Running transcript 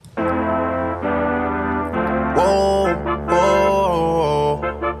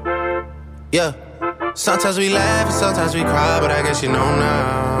Yeah. Sometimes we laugh and sometimes we cry, but I guess you know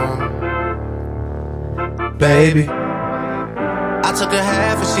now. Baby, I took a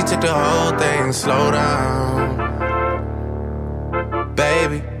half and she took the whole thing. Slow down.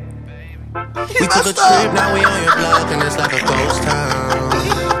 Baby, we took a trip, now we on your block and it's like a ghost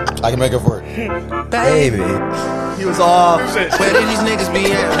town. I can make it for it. Baby. He was off. Where did these niggas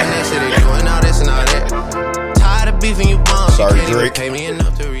be at when they say they doing all this and all that? Tired of beefing you bums. Sorry, you can't Drake. even pay me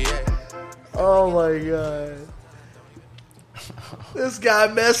enough to react. Oh my god. This guy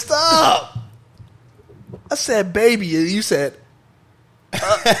messed up. I said baby and you said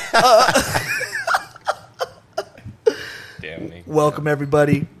Damn me. welcome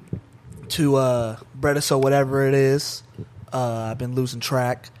everybody to Bredisode, whatever it is. I've been losing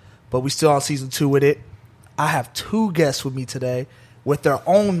track, but we still on season 2 with it. I have 2 guests with me today with their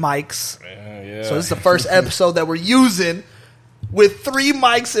own mics. Yeah. So this is the first episode that we're using with 3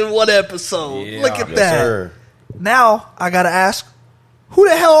 mics in one episode. Yeah. Look at Yes, that. sir. Now I gotta ask, who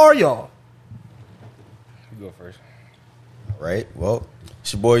the hell are y'all? You go first. Right. Well,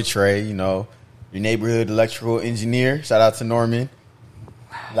 it's your boy Trey, you know, your neighborhood electrical engineer. Shout out to Norman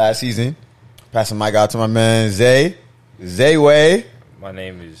last season. Passing the mic out to my man Zay. Way. My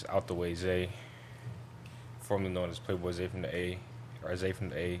name is Out the Way Zay, formerly known as Playboy Zay from the A, or Zay from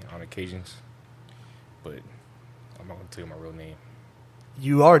the A on occasions. But I'm not going to tell you my real name.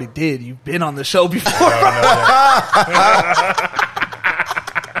 You already did. You've been on the show before.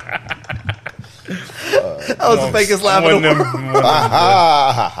 That was the fakest laugh in the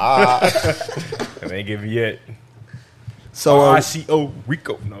world. They ain't give me yet. So, ICO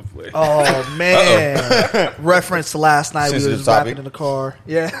Rico. No play. oh man, reference to last night. We Sensitive was topic. rapping in the car.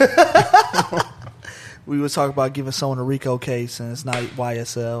 Yeah, we was talking about giving someone a Rico case, and it's not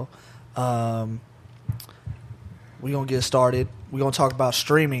YSL. We gonna get started. We gonna talk about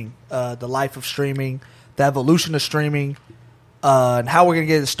streaming, the life of streaming, the evolution of streaming, and how we're gonna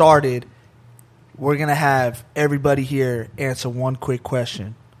get it started. We're gonna have everybody here answer one quick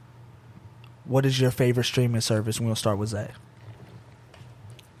question. What is your favorite streaming service? We're gonna start with Zay.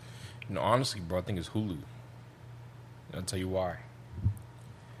 You know, honestly, bro, I think it's Hulu. I'll tell you why.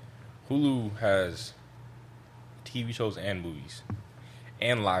 Hulu has TV shows and movies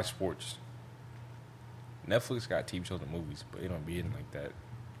and live sports. Netflix got TV shows and movies, but they don't be in like that.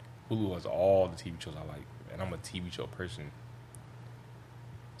 Hulu has all the TV shows I like, and I'm a TV show person,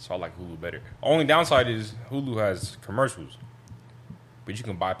 so I like Hulu better. Only downside is Hulu has commercials, but you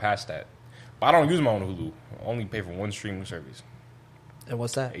can bypass that. But I don't use my own Hulu. I only pay for one streaming service, And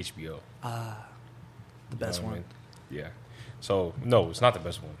what's that? HBO. The best You know what I one. mean? Yeah. So no, it's not the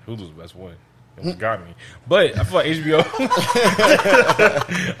best one. Hulu's the best one. It got me. But I feel like HBO.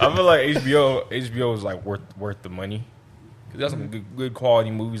 I feel like HBO is like worth the money. Cause there's some good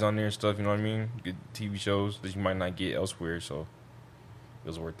quality movies on there and stuff. You know what I mean? Good TV shows that you might not get elsewhere. So it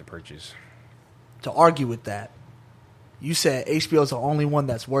was worth the purchase. To argue with that, you said HBO is the only one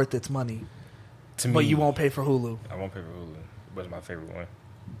that's worth its money, To me, but you won't pay for Hulu. I won't pay for Hulu, but it's my favorite one.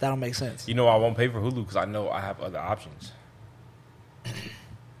 That don't make sense. You know, I won't pay for Hulu because I know I have other options.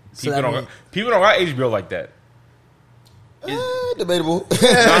 So People that don't got HBO like that. Debatable.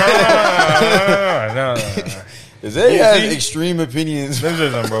 No. Zay Yeah, has see? extreme opinions.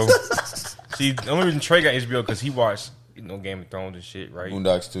 Listen, bro. See, the only reason Trey got HBO because he watched Game of Thrones and shit, right?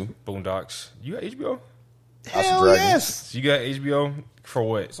 Boondocks too. Boondocks. You got HBO? House of Hell Dragons. yes. So you got HBO for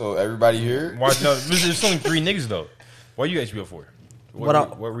what? So everybody here, Why? No, there's only 3 niggas though. What you got HBO for?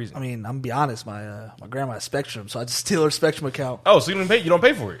 What reason? I mean, I'm gonna be honest. My grandma has Spectrum, so I just steal her Spectrum account. Oh, so you don't pay? You don't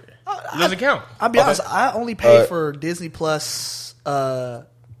pay for it? It doesn't count. I'll be honest. I only pay for Disney Plus,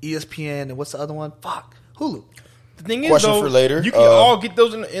 ESPN, and what's the other one? Fuck, Hulu. The thing is, Question though, for later. you can all get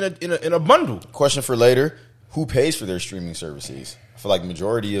those in a bundle. question for later: who pays for their streaming services? I feel like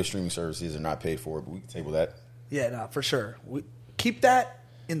majority of streaming services are not paid for, but we can table that. Yeah, no, for sure. We keep that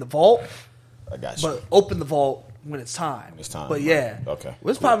in the vault, I got you. but open the vault when it's time. It's time, But right. yeah, Okay, Well,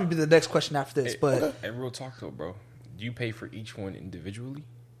 this cool. probably be the next question after this. But Hey, real talk though, bro. Do you pay for each one individually?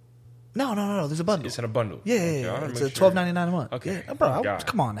 no. There's a bundle. It's in a bundle. Yeah, Okay, I wanna it's make a sure. $12.99 a month. Okay, Yeah, bro. God.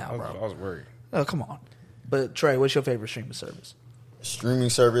 Come on now, I bro. was worried. Oh, come on. But Trey, what's your favorite streaming service?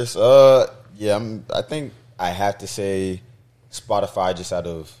 Streaming service, I think I have to say Spotify just out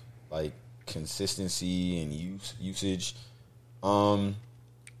of like consistency and usage.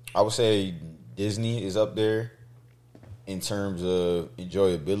 I would say Disney is up there in terms of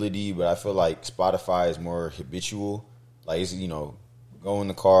enjoyability, but I feel like Spotify is more habitual. Like it's, go in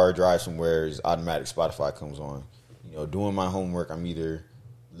the car, drive somewhere, it's automatic Spotify comes on. Doing my homework, I'm either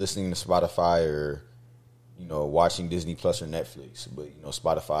listening to Spotify or watching Disney Plus or Netflix. But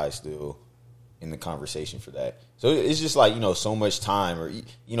Spotify is still in the conversation for that. So it's just like, so much time, or,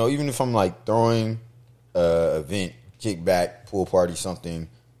 even if I'm like throwing a event, kickback, pool party, something,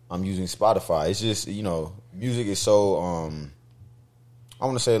 I'm using Spotify. It's just, music is so, I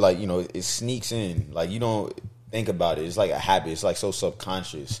want to say like, it sneaks in. Like you don't think about it. It's like a habit. It's like so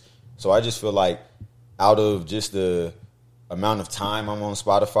subconscious. So I just feel like out of just the amount of time I'm on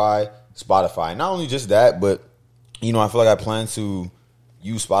Spotify, not only just that, but, I feel like I plan to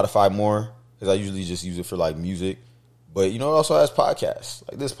use Spotify more because I usually just use it for like music. But, it also has podcasts,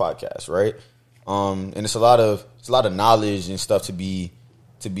 like this podcast, right? And it's a lot of knowledge and stuff to be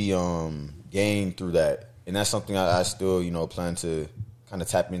gained through that. And that's something I still, plan to kind of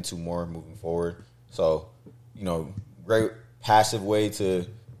tap into more moving forward. So, great passive way to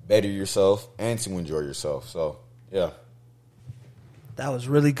better yourself and to enjoy yourself. So, yeah. That was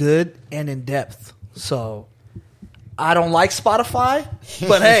really good and in depth. So, I don't like Spotify,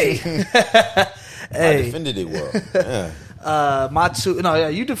 but hey. I defended it well. Yeah.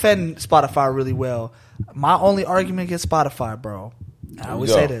 You defend Spotify really well. My only argument against Spotify, bro, and I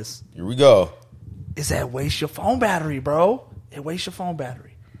always say this. Here we go. Is that it wastes your phone battery, bro. It wastes your phone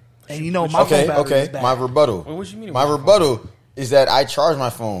battery. And my phone battery is bad. My rebuttal. What you mean? My rebuttal is that I charge my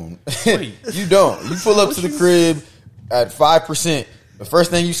phone. Wait. You don't. You pull up to the crib at 5%. The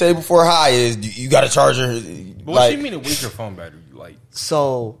first thing you say before hi is, you got a charger. But what you mean it wastes your phone battery? Like,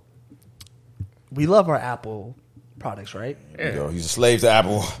 so, we love our Apple products, right? Yeah. He's a slave to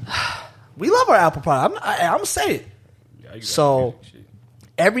Apple. We love our Apple product. I'm going to say it. Yeah, so,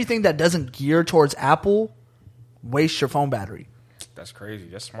 everything that doesn't gear towards Apple wastes your phone battery. That's crazy.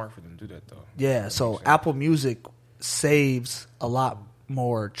 That's smart for them to do that, though. Yeah, so Apple Music saves a lot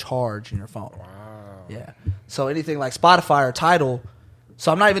more charge in your phone. Wow. Yeah. So anything like Spotify or Tidal.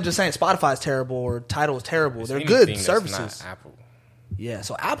 So I'm not even just saying Spotify is terrible or Tidal is terrible. They're good services. That's not Apple. Yeah.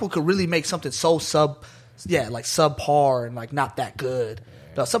 So Apple could really make something so subpar and like not that good.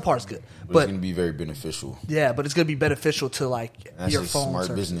 No, subpar is good, but it's going to be very beneficial. Yeah, but it's going to be beneficial to like that's your a phone smart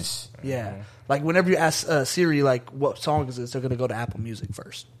services. Business. Yeah. Like whenever you ask Siri like what song is this, they're going to go to Apple Music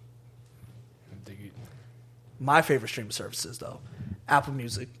first. My favorite streaming services though, Apple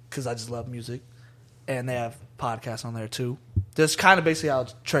Music, because I just love music, and they have podcasts on there too. That's kind of basically how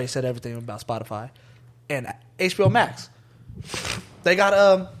Trey said everything about Spotify, and HBO Max. They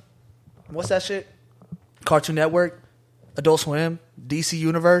got what's that shit? Cartoon Network, Adult Swim, DC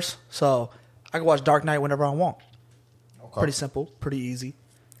Universe. So I can watch Dark Knight whenever I want. Okay. Pretty simple, pretty easy.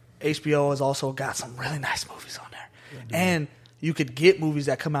 HBO has also got some really nice movies on there, and you could get movies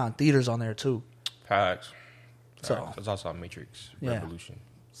that come out in theaters on there too. Facts. So there's also a Matrix Revolution.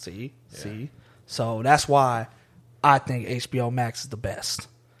 See. So that's why I think HBO Max is the best.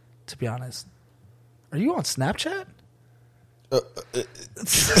 To be honest, are you on Snapchat?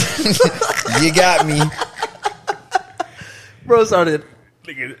 You got me, bro. Started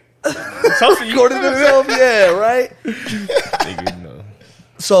recording himself. Yeah, right. Nigga, no.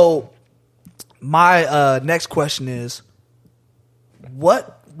 So my next question is,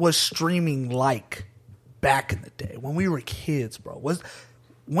 what was streaming like back in the day when we were kids, bro?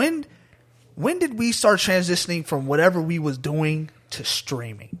 When did we start transitioning from whatever we was doing to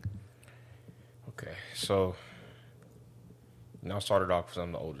streaming? Okay, so I started off because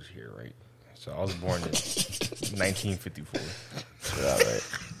I'm the oldest here, right? So I was born in 1954. Yeah, right.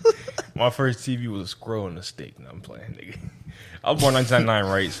 My first TV was a squirrel and a stick. No, I'm playing, nigga. I was born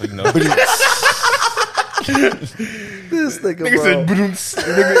 1999, right? So This nigga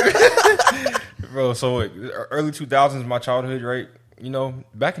said, bro, so early 2000s, my childhood, right?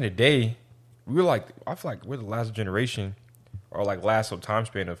 Back in the day, we were like, I feel like we're the last generation or like last time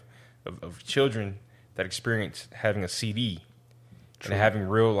span of children that experienced having a CD. True. And having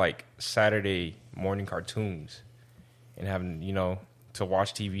real like Saturday morning cartoons and having, to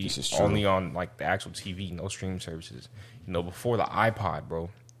watch TV only on like the actual TV, no streaming services. Before the iPod, bro.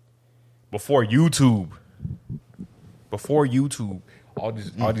 Before YouTube, all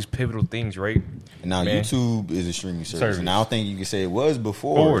these pivotal things, right? And now YouTube is a streaming service. And I don't think you can say it was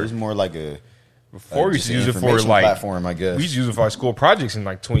before. It's more like before we used to use it for like platform, I guess. We used to use it for our school projects in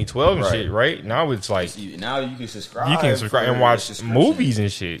like 2012 and shit, right? Now it's like now you can subscribe. You can subscribe and watch movies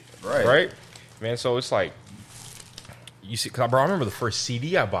and shit, right? Man, so it's like you see, bro. I remember the first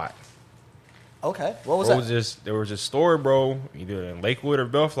CD I bought. Okay, what was that? There was a store, bro, either in Lakewood or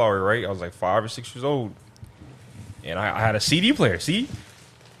Bellflower, right? I was like 5 or 6 years old, and I had a CD player. See,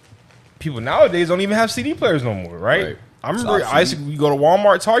 people nowadays don't even have CD players no more, right? I remember we go to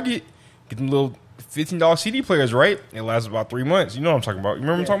Walmart, Target, get them little $15 CD players, right? It lasts about 3 months. You know what I'm talking about. You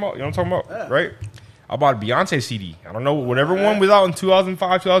remember what I'm talking about? You know what I'm talking about, right? I bought a Beyonce CD. I don't know, whatever one was out in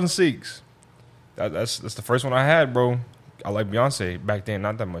 2005, 2006. That's the first one I had, bro. I like Beyonce back then,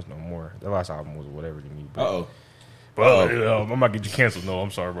 not that much no more. The last album was whatever to me. I might get you canceled. No,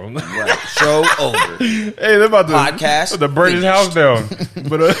 I'm sorry, bro. Right. Show over. Hey, they're about to Podcast to burn his house down.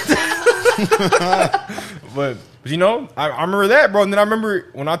 But you know, I remember that, bro. And then I remember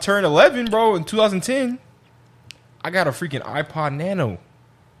when I turned 11, bro, in 2010, I got a freaking iPod Nano.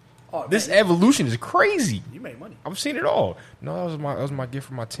 Oh, This man, evolution is crazy. you made money. I've seen it all. No, that was my gift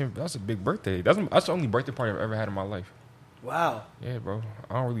for my 10th. That was a big birthday. That's the only birthday party I've ever had in my life. Wow. Yeah, bro.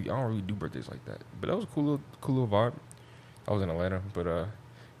 I don't really do birthdays like that. But that was a cool little vibe. I was in Atlanta, but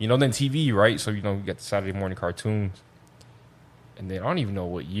you know, then TV, right? So you know, we got the Saturday morning cartoons, and then I don't even know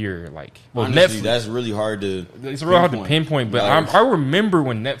what year. Like, well, Honestly, Netflix. that's really hard to. It's real hard to pinpoint, but I remember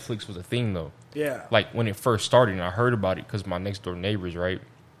when Netflix was a thing, though. Yeah. Like when it first started, and I heard about it because my next door neighbors, right?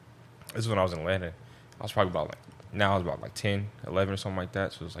 This is when I was in Atlanta. I was probably I was about 10, 11 or something like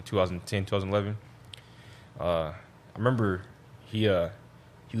that. So it was like 2010, 2011. I remember he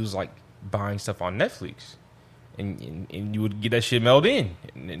was like buying stuff on Netflix, and you would get that shit mailed in,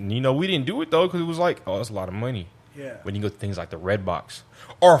 and you know we didn't do it though because it was like, oh, that's a lot of money. Yeah. When you go to things like the Redbox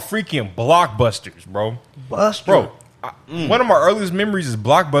or freaking Blockbusters, bro. Buster. Bro, one of my earliest memories is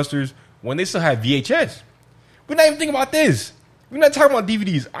Blockbusters when they still had VHS. We're not even thinking about this. We're not talking about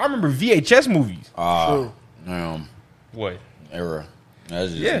DVDs. I remember VHS movies. True. What? Era.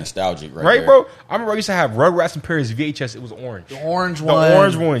 That's just nostalgic, Right, there. bro? I remember I used to have Rugrats and Perry's VHS. It was orange. The orange The one.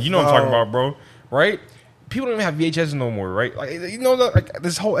 orange one. You know what I'm Bro. talking about, bro. Right? People don't even have VHS no more, right? Like, you know, like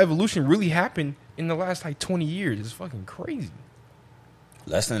this whole evolution really happened in the last 20 years. It's fucking crazy.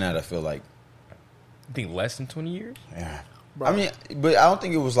 Less than that, I feel like. You think less than 20 years? Yeah. Bro. I mean, but I don't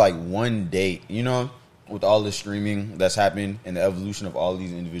think it was like one date, you know, with all the streaming that's happened and the evolution of all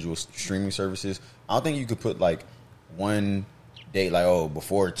these individual streaming services. I don't think you could put like one date, like, oh,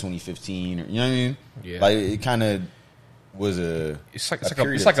 before 2015, or, you know what I mean? Yeah. Like, it kind of was It's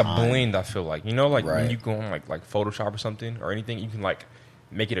like a blend. I feel like, you know, like when Right. you go on like Photoshop or something or anything, you can like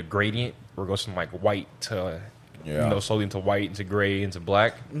make it a gradient or go from like white to you know, slowly into white, into gray, into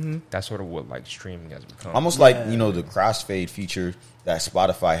black. Mm-hmm. That's sort of what like streaming has become. Almost like, you know, the crossfade feature that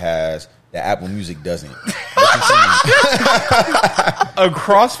Spotify has that Apple Music doesn't. A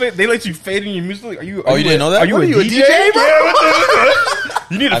crossfade? They let you fade in your music? Are you you didn't know that? Are you, What a, are you, a DJ, bro? Yeah,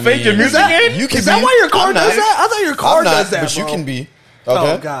 what you need to fade your music in? You can Is that be. why your car I'm does not. that? I thought your car I'm not, does that, but you bro. can be.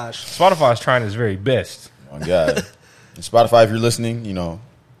 Okay. Oh, gosh. Spotify is trying its very best. Oh, God. And Spotify, if you're listening, you know,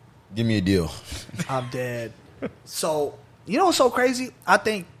 give me a deal. I'm dead. So, you know what's so crazy? I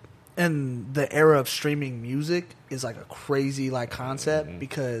think in the era of streaming music is like a crazy like concept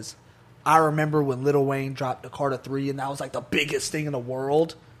because I remember when Lil Wayne dropped the Carter 3 and that was like the biggest thing in the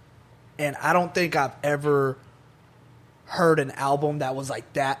world. And I don't think I've ever heard an album that was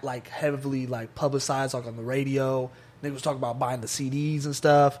like that, like heavily like publicized, like on the radio. Niggas was talking about buying the CDs and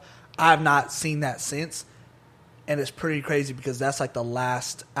stuff. I've not seen that since. And it's pretty crazy because that's like the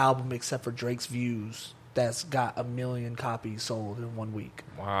last album except for Drake's Views that's got 1 million copies sold in 1 week.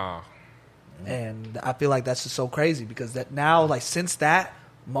 Wow. And I feel like that's just so crazy because that now, like since that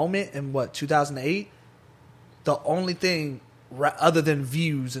moment in 2008, the only thing other than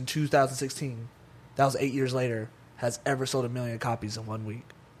Views in 2016, that was 8 years later, has ever sold 1 million copies in 1 week.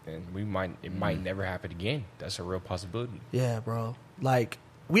 And it might never happen again. That's a real possibility. Yeah, bro. Like,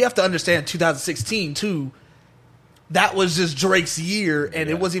 we have to understand 2016 too. That was just Drake's year, and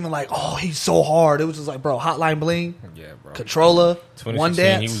it wasn't even like, oh, he's so hard. It was just like, bro, Hotline Bling, Yeah, bro. Controller, 2016, One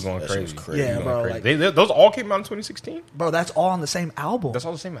Dance. he was going That shit crazy. was crazy. Yeah, He was bro, going like- crazy. Those all came out in 2016? Bro, that's all on the same album. That's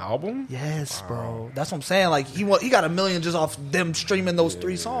all the same album? Yes, bro. That's what I'm saying. Like, he got 1 million just off them streaming those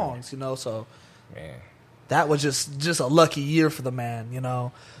 3 songs, you know? So Man. that was just a lucky year for the man, you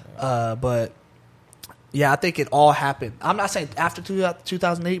know? But, yeah, I think it all happened. I'm not saying after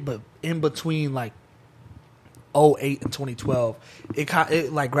 2008, but in between, like, 2008 and 2012,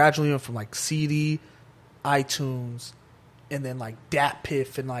 it like gradually went from like CD, iTunes, and then like Dat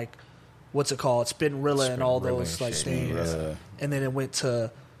Piff and like what's it called, Spinrilla and all Spinrilla those and like shit, things, yeah. and then it went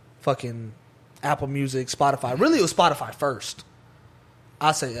to fucking Apple Music, Spotify. Really, it was Spotify first.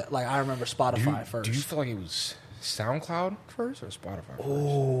 I say like I remember Spotify first. Do you feel like it was SoundCloud first or Spotify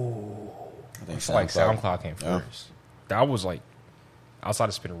first? I think I feel like SoundCloud came Yeah. first. That was like outside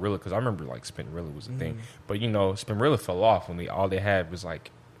of Spinrilla, because I remember like Spinrilla was a thing. But you know, Spinrilla fell off when all they had was like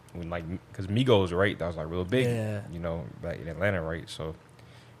because Migos, right? That was like real big. Yeah. You know, back in Atlanta, right? So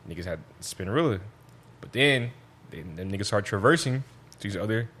niggas had Spinrilla, but then them niggas started traversing to these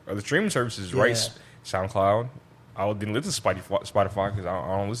other streaming services, right? Yeah. SoundCloud. I didn't listen to Spotify because I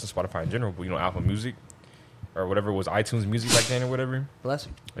don't listen to Spotify in general, but you know, Apple Music. or whatever was iTunes Music back then or whatever. Bless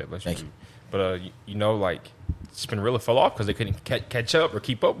you. Yeah, bless Thank you. you. But you know, like Spinrilla fell off because they couldn't catch up or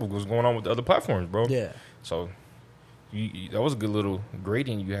keep up with what was going on with the other platforms, bro. Yeah. So that was a good little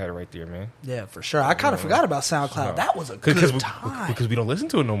gradient you had right there, man. Yeah, for sure. I kind of forgot about SoundCloud. That was a good time. Because we don't listen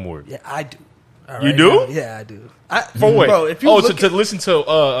to it no more. Yeah, I do. You do? Yeah, I do. For what? Bro, if you to listen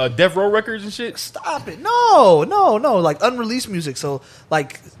to Death Row records and shit? Stop it. No. Like unreleased music. So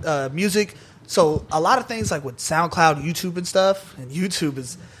like music. So a lot of things like with SoundCloud, YouTube and stuff. And YouTube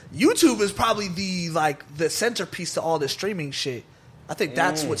is probably the centerpiece to all this streaming shit. I think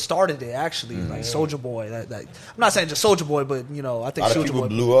that's what started it actually. Like Soulja Boy. That I'm not saying just Soulja Boy, but you know I think A lot of Soulja people Boy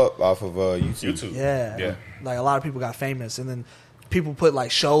blew up off of YouTube. Yeah. Like a lot of people got famous, and then people put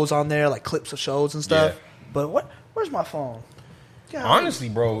like shows on there, like clips of shows and stuff. Yeah. But where's my phone? God. Honestly,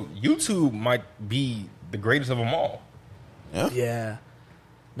 bro, YouTube might be the greatest of them all. Yeah.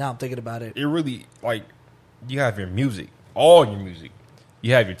 Now I'm thinking about it. It really, like, you have your music, all your music.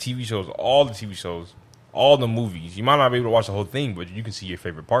 You have your TV shows, all the TV shows, all the movies. You might not be able to watch the whole thing, but you can see your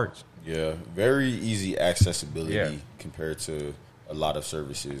favorite parts. Yeah, very easy accessibility compared to a lot of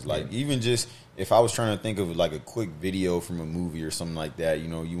services. Like even just if I was trying to think of like a quick video from a movie or something like that, you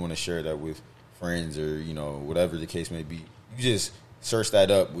know, you want to share that with friends or, you know, whatever the case may be. You just search that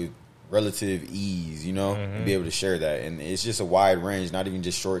up with relative ease, you know, and be able to share that. And it's just a wide range, not even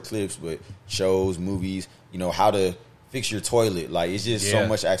just short clips, but shows, movies, you know, how to fix your toilet. Like it's just so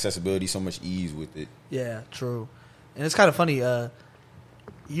much accessibility, so much ease with it. Yeah, true. And it's kind of funny.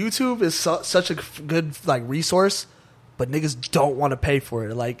 YouTube is such a good like resource, but niggas don't want to pay for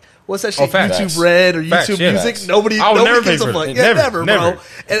it. Like, what's that shit? YouTube Red or YouTube Music? Facts. Nobody gives a fuck. Yeah, never, never. bro.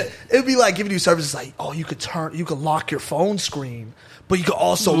 And it'd be like giving you services like, oh, you could lock your phone screen, but you could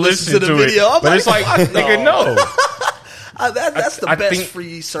also listen to the video. But it's like, nigga, no. That's the best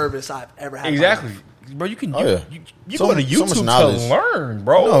free service I've ever had. Exactly. Bro, you can you so, go to YouTube to learn,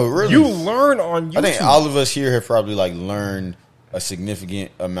 bro. No, really. You learn on YouTube. I think all of us here have probably like learned a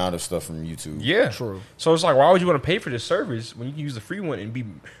significant amount of stuff from YouTube. Yeah. True. So it's like, why would you want to pay for this service when you can use the free one and be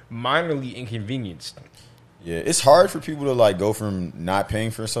minorly inconvenienced? Yeah, it's hard for people to like go from not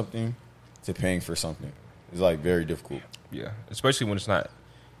paying for something to paying for something. It's like very difficult. Yeah, especially when it's not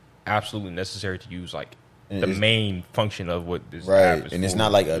absolutely necessary to use like the main function of what this app is and it's for.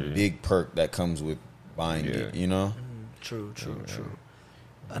 not like a big perk that comes with buying it, you know? True.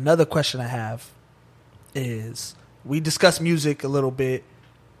 Another question I have is, we discussed music a little bit,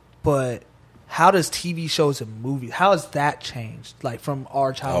 but how does TV shows and movies, how has that changed, like from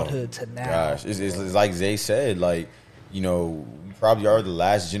our childhood to now? Gosh, it's like Zay said, like, you know, we probably are the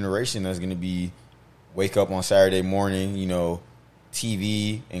last generation that's going to be wake up on Saturday morning, you know,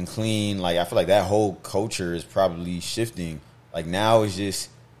 TV and clean. Like, I feel like that whole culture is probably shifting. Like, now it's just,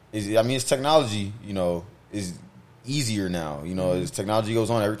 it's technology, you know, is easier now. You know, as technology goes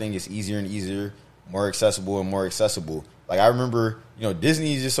on, everything gets easier and easier, more accessible and more accessible. Like, I remember, you know,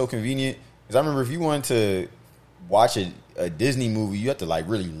 Disney is just so convenient. Because I remember if you wanted to watch a Disney movie, you have to, like,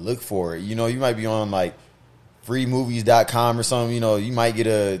 really look for it. You know, you might be on, like, freemovies.com or something. You know, you might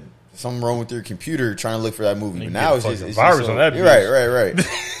get something wrong with your computer trying to look for that movie. But now it's just virus on that.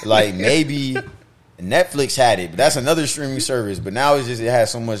 Right. Like, maybe Netflix had it, but that's another streaming service. But now it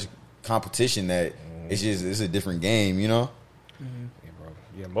has so much competition that it's a different game, you know? Yeah, bro.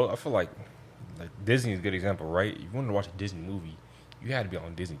 Yeah, but I feel like Disney is a good example, right? If you wanted to watch a Disney movie, you had to be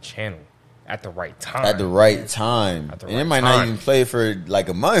on Disney Channel at the right time. At the right time. And it might not even play for like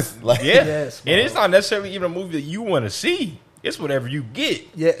a month. Like, yeah. Yes, and it's not necessarily even a movie that you want to see. It's whatever you get.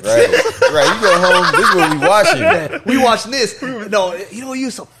 Yeah. Right. You go home, this is what we watching. Yeah, we watching this. No, you know what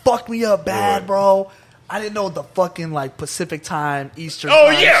used to fuck me up bad, bro? I didn't know the fucking like Pacific time, Eastern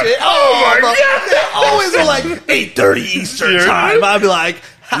time shit. Oh my God. They always were like 8:30 Eastern time. I'd be like,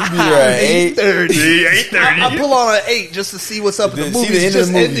 you be at 8:30. 8:30. I pull on at 8 just to see what's up in the movie. See the end of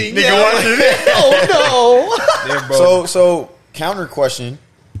the movie. Ending. Oh no. Yeah, bro. So counter question.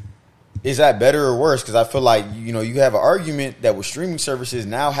 Is that better or worse? Because I feel like, you know, you have an argument that with streaming services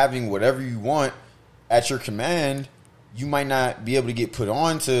now having whatever you want at your command, you might not be able to get put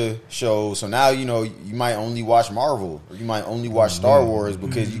on to shows. So now, you know, you might only watch Marvel or you might only watch Star Wars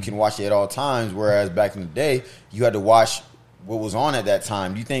because you can watch it at all times. Whereas back in the day, you had to watch what was on at that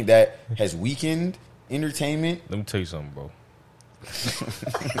time. Do you think that has weakened entertainment? Let me tell you something, bro.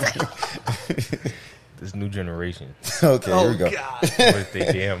 This new generation. Okay, here we go. God. With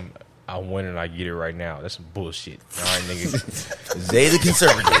their damn I win and I get it right now. That's some bullshit. All right, nigga. Zay the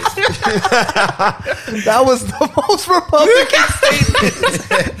conservative. That was the most Republican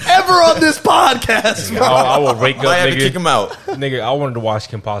statement ever on this podcast, bro. I will wake up, I had nigga. to kick him out. Nigga, I wanted to watch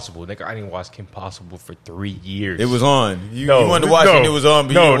Kim Possible. Nigga, I didn't watch Kim Possible for 3 years. It was on. You wanted to watch it. It was on,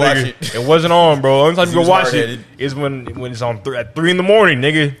 but you didn't watch it. It wasn't on, bro. Only time you He was can watch hard-headed. it is when it's on at 3 in the morning,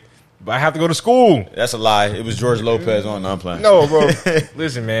 nigga. But I have to go to school. That's a lie. It was George Lopez on. No, I'm playing. No, bro.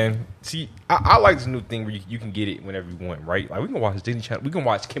 Listen, man. See, I like this new thing where you can get it whenever you want, right? Like, we can watch Disney Channel. We can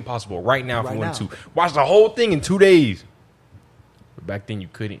watch Kim Possible right now if we wanted to. Watch the whole thing in 2 days. But back then, you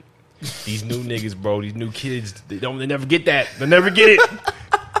couldn't. These new niggas, bro. These new kids, they never get that. They never get it.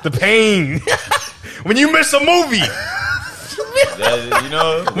 The pain. When you miss a movie.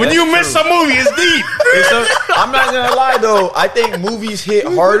 When you miss a movie, it's deep. I'm not gonna lie though. I think movies hit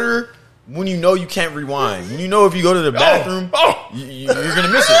harder when you know you can't rewind. When you know if you go to the bathroom, you're gonna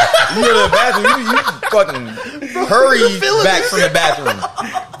miss it. You go to the bathroom, you fucking hurry back from the bathroom,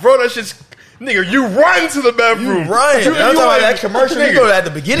 bro. That shit's nigga. You run to the bathroom. You run. I'm talking about that commercial. Nigga, you go at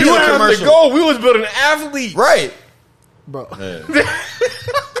the beginning of the commercial. Go. We was building athletes, right, bro.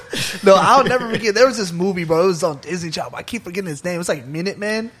 No, I'll never forget. There was this movie, bro. It was on Disney Channel. I keep forgetting his name. It was like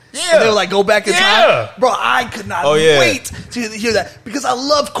Minutemen. Yeah. And they would like go back in time. Bro, I could not wait to hear that because I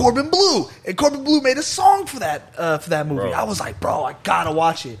loved Corbin Blue. And Corbin Blue made a song for that movie. Bro. I was like, bro, I gotta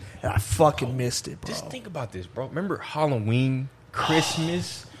watch it. And I fucking missed it, bro. Just think about this, bro. Remember Halloween,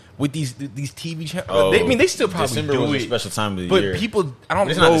 Christmas? With these TV channels, they still probably December do was it. A special time of the but year. People, I don't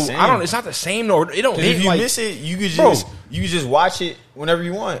it's know. Not the same. It's not the same. No, it don't. If you miss it, you could just watch it whenever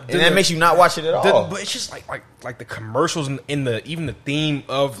you want, and that makes you not watch it at all. But it's just like the commercials in the even the theme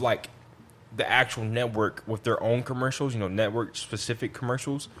of like the actual network with their own commercials. You know, network specific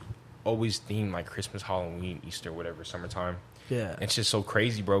commercials always theme like Christmas, Halloween, Easter, whatever, summertime. Yeah, it's just so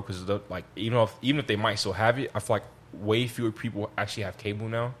crazy, bro. Because like even if they might still have it, I feel like way fewer people actually have cable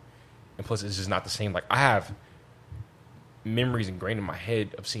now. And plus, it's just not the same. Like, I have memories ingrained in my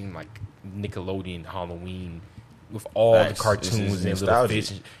head of seeing, like, Nickelodeon Halloween with all the cartoons and little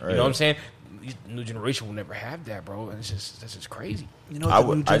fish. You know what I'm saying? The new generation will never have that, bro. And that's just crazy. You know,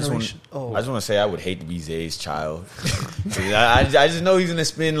 I just want to say I would hate to be Zay's child. I just know he's going to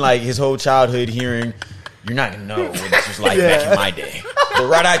spend, like, his whole childhood hearing, you're not going to know what this was like back in my day. The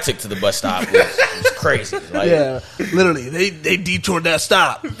ride I took to the bus stop was crazy. Like, yeah, literally, they detoured that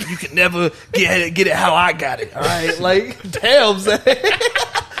stop. You can never get it how I got it. All right, like damn,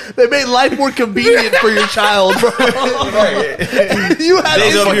 they made life more convenient for your child, bro. Right. You had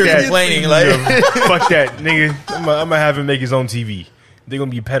days over here complaining, like fuck that, nigga. I'm gonna have him make his own TV. They're gonna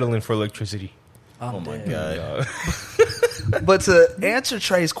be peddling for electricity. Oh my god. But to answer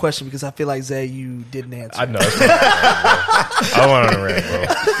Trey's question, because I feel like Zay, you didn't answer. I know. I went on a rant, bro.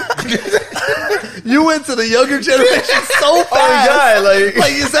 You went to the younger generation so fast. Oh my god,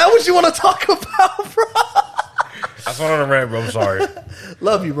 like is that what you want to talk about, bro? I went on a rant, bro. I'm sorry.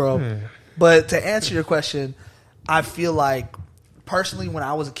 Love you, bro. But to answer your question, I feel like personally, when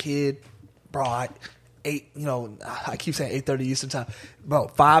I was a kid, bro, I keep saying 8:30 Eastern time, bro.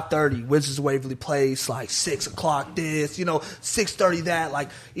 5:30 Wizards of Waverly Place, like 6 o'clock this, 6:30 that. Like,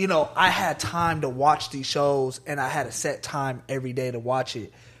 I had time to watch these shows, and I had a set time every day to watch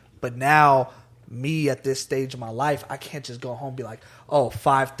it. But now, me at this stage of my life, I can't just go home and be like, oh,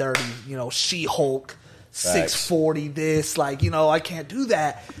 5:30, She-Hulk, 6:40 this, like, I can't do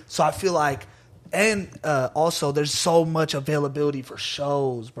that. So I feel like, and also there's so much availability for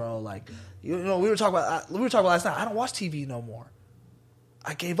shows, bro. Like, we were talking about last night. I don't watch TV no more.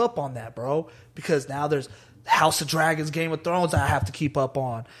 I gave up on that, bro, because now there's House of Dragons, Game of Thrones I have to keep up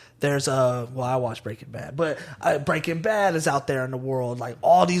on. There's I watch Breaking Bad, but Breaking Bad is out there in the world. Like,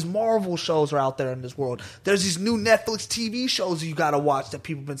 all these Marvel shows are out there in this world. There's these new Netflix TV shows you got to watch that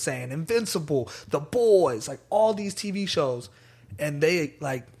people have been saying, Invincible, The Boys, like all these TV shows, and they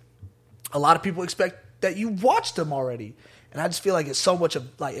like a lot of people expect that you watched them already. And I just feel like it's so much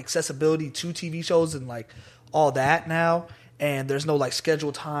of like accessibility to TV shows and like all that now. And there's no like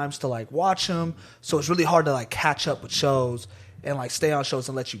scheduled times to like watch them. So it's really hard to like catch up with shows and like stay on shows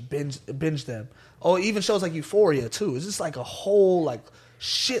and let you binge them. Oh, even shows like Euphoria too. It's just like a whole like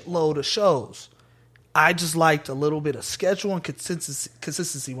shitload of shows. I just liked a little bit of schedule and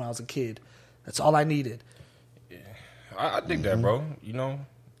consistency when I was a kid. That's all I needed. Yeah, I think that, bro.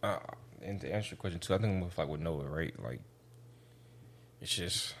 And to answer your question too, I think with Noah, right? Like, it's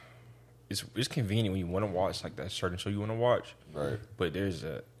just it's convenient when you want to watch like that certain show you want to watch, right? But there's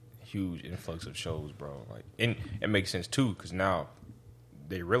a huge influx of shows, bro. Like, and it makes sense too because now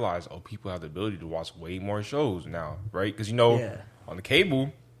they realize, people have the ability to watch way more shows now, right? Because on the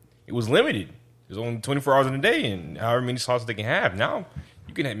cable, it was limited. It was only 24 hours in a day, and however many slots they can have. Now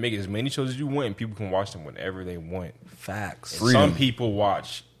you can make as many shows as you want, and people can watch them whenever they want. Facts. Some people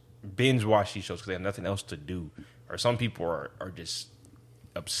binge watch these shows because they have nothing else to do, or some people are just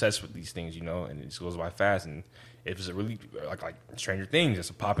obsessed with these things, and it just goes by fast. And if it's a really like Stranger Things, it's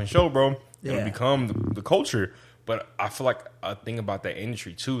a popping show, bro. It'll become the culture. But I feel like a thing about that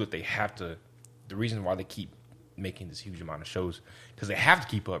industry too, that they have to. The reason why they keep making this huge amount of shows because they have to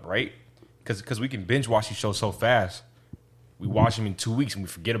keep up, right? Because we can binge watch these shows so fast. We watch them in 2 weeks and we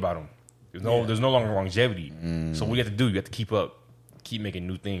forget about them. There's no longer longevity. So what you have to do, you have to keep up, keep making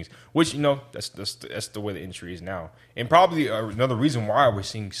new things. Which that's the way the industry is now. And probably another reason why we're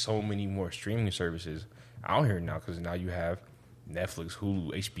seeing so many more streaming services out here now, because now you have Netflix,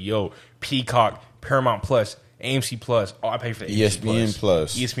 Hulu, HBO, Peacock, Paramount Plus, AMC Plus. Oh, I pay for the ESPN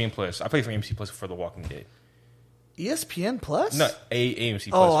Plus. ESPN Plus. I pay for AMC Plus for The Walking Dead. ESPN Plus? No, AMC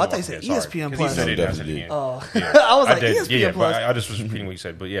Plus. Oh, I thought you said ESPN Plus. No, I was like, did, ESPN Plus. But I just was repeating what you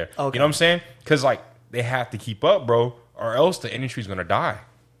said. But yeah, Okay. You know what I'm saying? Because they have to keep up, bro, or else the industry's gonna die.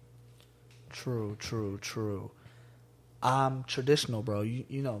 True. I'm traditional, bro.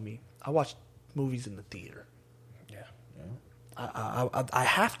 You know me. I watch movies in the theater. Yeah. I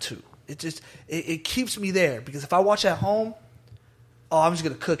have to. It keeps me there because if I watch at home, I'm just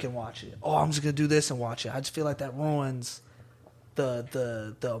gonna cook and watch it. I'm just gonna do this and watch it. I just feel like that ruins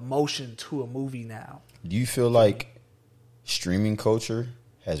the emotion to a movie now. Do you feel like streaming culture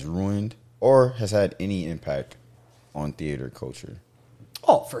has ruined or has had any impact on theater culture?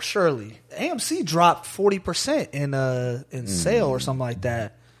 Oh, for surely. AMC dropped 40% in sale or something like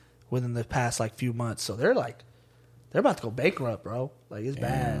that within the past few months. So they're about to go bankrupt, bro. It's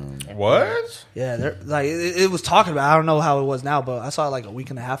bad. What? Yeah, they're it was talking about. I don't know how it was now, but I saw it a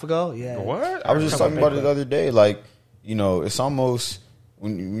week and a half ago. Yeah. What? I was just talking about it the other day. It's almost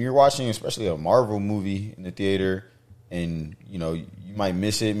when you're watching, especially a Marvel movie in the theater, and you might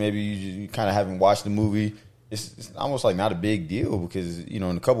miss it. Maybe you kind of haven't watched the movie. It's almost not a big deal because in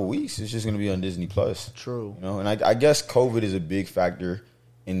a couple weeks it's just going to be on Disney Plus. True. And I guess COVID is a big factor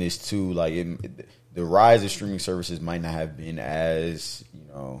in this too. The rise of streaming services might not have been as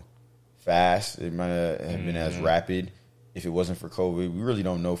fast. It might not have been as rapid if it wasn't for COVID. We really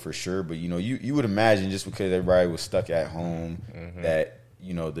don't know for sure, but you would imagine just because everybody was stuck at home that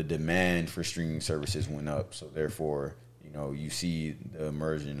the demand for streaming services went up. So therefore, you see the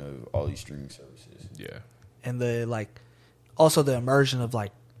immersion of all these streaming services. Yeah. And also the immersion of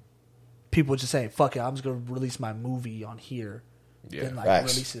people just saying, "Fuck it, I'm just gonna release my movie on here." Yeah. Then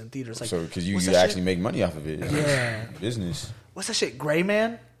Facts. release it in theaters. So because you what's that actually shit? make money off of it. Yeah. Business. What's that shit? Gray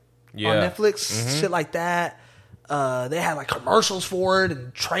Man Yeah. on Netflix, shit like that. They had commercials for it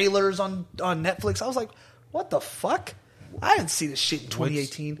and trailers on Netflix. I was like, what the fuck? I didn't see this shit in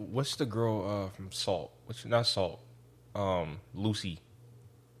 2018. What's the girl from Salt? Not Salt? Lucy.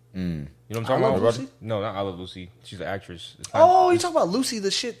 You know what I'm talking I Love about? Lucy? No, not I Love Lucy. She's an actress. Oh, you talking about Lucy, the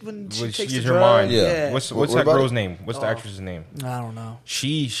shit when she When takes she the gets her drug? mind. Yeah. What's What that about girl's it? name? What's the actress's name? I don't know.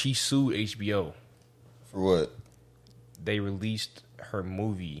 She sued HBO. For what? They released her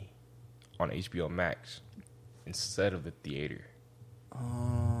movie on HBO Max instead of the theater.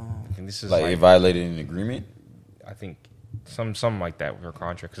 I think this is It violated an agreement? I think something like that with her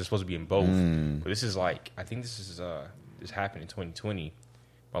contract because it's supposed to be in both. But this is I think this happened in 2020.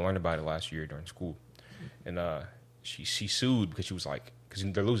 I learned about it last year during school, and she sued because she was because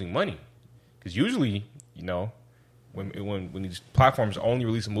they're losing money. Because usually, when these platforms only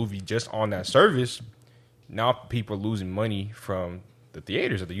release a movie just on that service, now people are losing money from the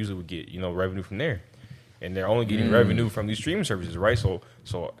theaters that they usually would get revenue from there, and they're only getting revenue from these streaming services, right? So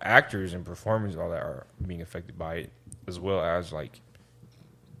actors and performers and all that are being affected by it, as well as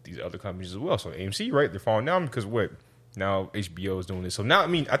these other companies as well. So AMC, right? They're falling down because what? Now HBO is doing this. So now,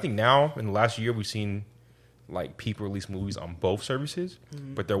 I think now in the last year we've seen people release movies on both services,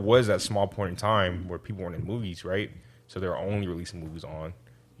 but there was that small point in time where people weren't in movies, right? So they're only releasing movies on,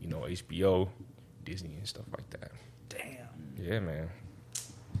 HBO, Disney, and stuff like that. Damn. Yeah, man.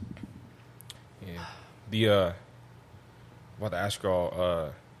 Yeah. About to ask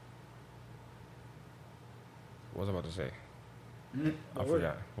y'all, what was I about to say? I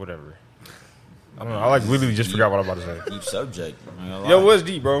forgot. Whatever. I don't know. I literally just forgot what I was about to say. Deep subject. Yo, what's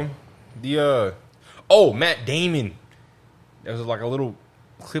deep, bro? Matt Damon. There was a little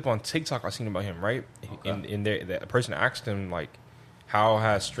clip on TikTok I seen about him, right? Okay. And that person asked him how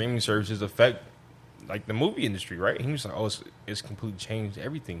has streaming services affect the movie industry, right? And he was like, it's completely changed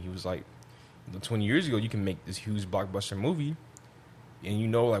everything. He was like, 20 years ago, you can make this huge blockbuster movie,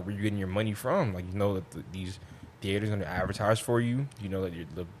 and where you're getting your money from. That these theaters are going to advertise for you.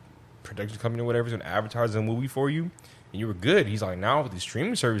 That production company or whatever is going to advertise a movie for you, and you were good. He's like, now with these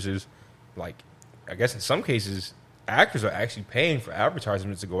streaming services, like, I guess in some cases, actors are actually paying for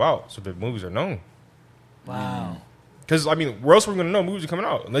advertisements to go out so the movies are known. Wow. Because, I mean, where else are we going to know movies are coming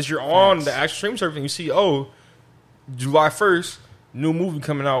out? Unless you're on the actual streaming service and you see, oh, July 1st, new movie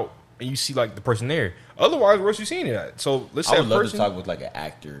coming out, and you see, like, the person there. Otherwise, where else are you seeing it at? So, let's say I would love to talk with, like, an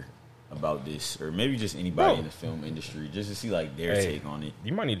actor about this, or maybe just anybody in the film industry, just to see, like, their take on it.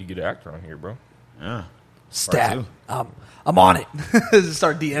 You might need to get an actor on here, bro. Yeah. Stat. I'm on it.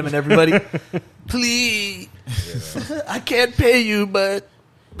 Start DMing everybody. Please. Yeah, I can't pay you, but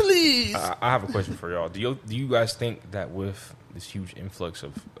please. I have a question for y'all. Do you guys think that with this huge influx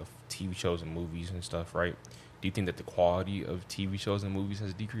of TV shows and movies and stuff, right? Do you think that the quality of TV shows and movies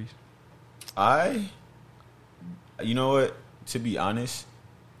has decreased? You know what? To be honest,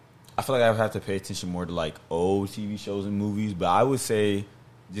 I feel like I would have to pay attention more to, like, old TV shows and movies. But I would say,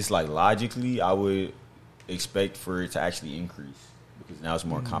 just, like, logically, I would expect for it to actually increase because now it's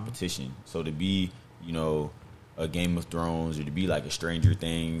more competition. So to be, you know, a Game of Thrones or to be like a Stranger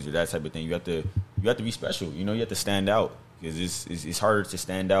Things or that type of thing, you have to be special. You know, you have to stand out because it's harder to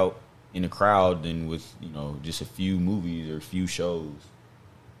stand out in a crowd than with, you know, just a few movies or a few shows.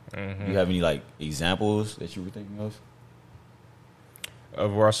 Mm-hmm. Do you have any, like, examples that you were thinking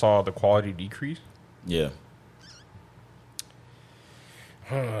of where I saw the quality decrease? Yeah.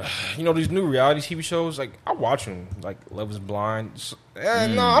 You know, these new reality TV shows, like, I watch them, like Love is Blind. So, no,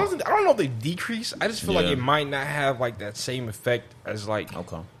 I don't know if they decrease. I just feel like it might not have, like, that same effect as, like,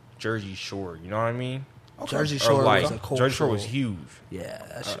 Jersey Shore. You know what I mean? Okay. Jersey Shore was a cultural. Jersey Shore was huge. Yeah,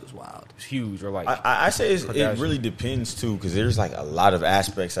 that shit was wild. It was huge. Or, like, I say it really depends, too, because there's, like, a lot of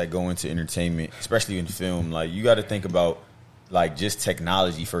aspects that go into entertainment, especially in film. Like, you got to think about, like, just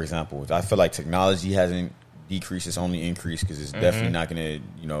technology, for example. I feel like technology hasn't decrease, it's only increased because it's definitely not going to,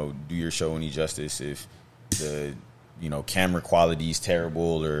 you know, do your show any justice if the, you know, camera quality is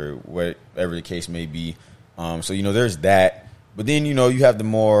terrible or whatever the case may be. So, you know, there's that. But then, you know, you have the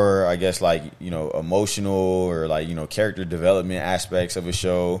more, I guess, like, you know, emotional or, like, you know, character development aspects of a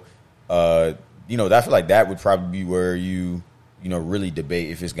show. You know, I feel like that would probably be where you know, really debate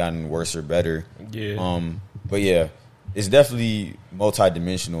if it's gotten worse or better. Yeah. But yeah, it's definitely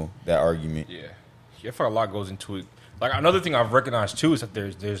multidimensional, that argument. Yeah. I feel like a lot goes into it. Like, another thing I've recognized too is that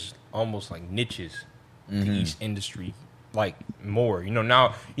there's almost like niches to each industry, like, more. You know,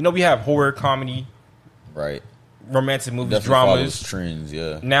 now, you know, we have horror, comedy, right, romantic movies, definitely dramas, trends.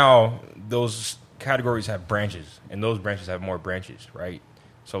 Yeah. Now those categories have branches, and those branches have more branches, right?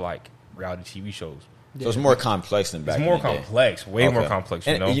 So, like, reality TV shows. So it's more complex than back. It's more in the complex, day. way more complex.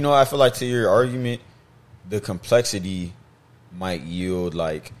 You know? You know, I feel like to your argument, the complexity might yield,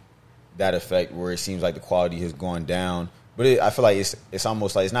 like, that effect where it seems like the quality has gone down. But I feel like it's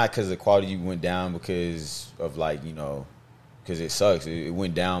almost like it's not because the quality went down because of, like, you know, because it sucks. It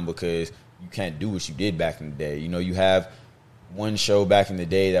went down because you can't do what you did back in the day. You know, you have one show back in the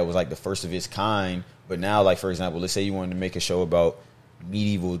day that was, like, the first of its kind. But now, like, for example, let's say you wanted to make a show about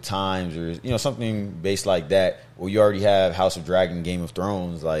medieval times or, you know, something based like that. Well, you already have House of Dragon, Game of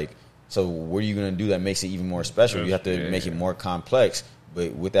Thrones. Like, so what are you going to do that makes it even more special? You have to make it more complex.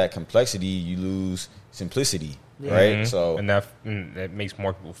 But with that complexity, you lose simplicity, right? So, and that makes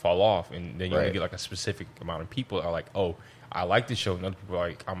more people fall off, and then you get, like, a specific amount of people are like, oh, I like this show, and other people are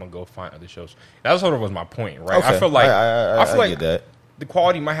like, I'm gonna go find other shows. That sort of was my point, right? Okay. I feel like I feel like that. The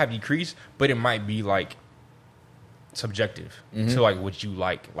quality might have decreased, but it might be, like, subjective to, like, what you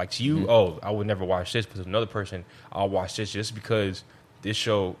like. Like, to you, oh, I would never watch this, but to another person, I'll watch this just because this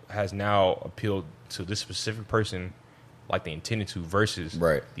show has now appealed to this specific person like they intended to, versus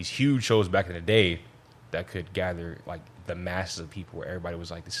these huge shows back in the day that could gather, like, the masses of people where everybody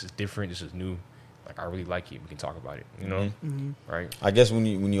was like, this is different, this is new, like, I really like it, we can talk about it, you know? Right? I guess when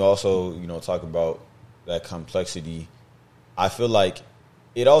you also, you know, talk about that complexity, I feel like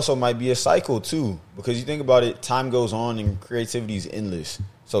it also might be a cycle too, because you think about it, time goes on and creativity is endless.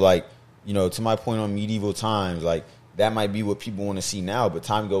 So, like, you know, to my point on medieval times, like, that might be what people want to see now, but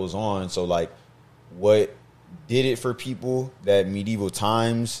time goes on. So, like, what did it for people that medieval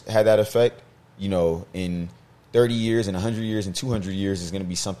times had that effect, you know, in 30 years and 100 years and 200 years is going to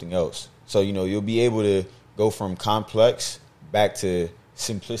be something else. So, you know, you'll be able to go from complex back to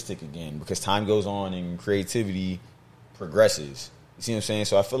simplistic again because time goes on and creativity progresses. You see what I'm saying?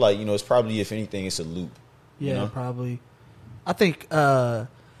 So I feel like, you know, it's probably, if anything, it's a loop. Yeah, you know? probably. I think, I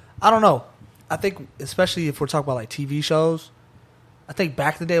don't know. I think, especially if we're talking about, like, TV shows, I think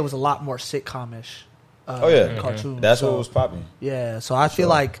back in the day it was a lot more sitcom-ish. Cartoons. That's what was popping. Yeah, so I feel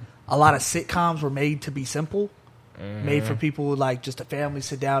like a lot of sitcoms were made to be simple. made for people like just a family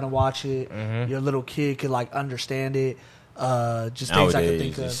sit down and watch it. Your little kid could like understand it. Just things I could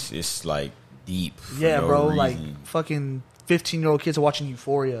think of. It's like deep. Yeah, no bro. reason. Like fucking 15-year-old kids are watching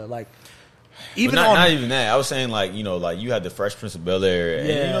Euphoria. Like even not even that. I was saying like like you had the Fresh Prince of Bel-Air,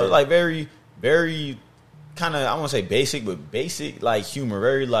 and like very very kind of I won't say basic, but basic like humor,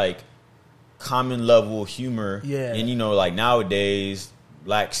 very like common level humor. Yeah, and like nowadays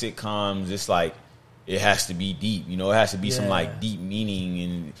black sitcoms, it's like it has to be deep. It has to be some like deep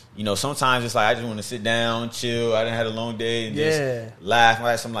meaning, and sometimes it's like I just want to sit down, chill. I done had a long day and just laugh.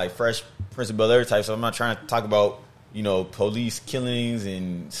 I had some like Fresh Prince of Bel-Air type. So I'm not trying to talk about police killings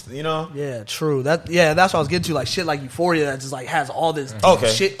and Yeah, true. That's what I was getting to. Like shit like Euphoria that just like has all this deep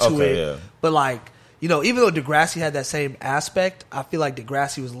shit to it. Yeah. But like, even though Degrassi had that same aspect, I feel like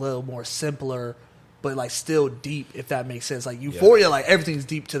Degrassi was a little more simpler, but like still deep, if that makes sense. Like Euphoria, like everything's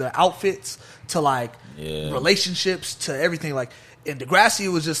deep, to the outfits, to like relationships, to everything. Like in Degrassi, it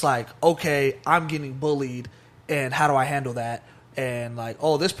was just like, okay, I'm getting bullied, and how do I handle that? And like,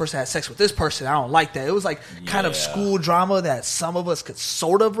 oh, this person had sex with this person, I don't like that. It was like kind of school drama that some of us could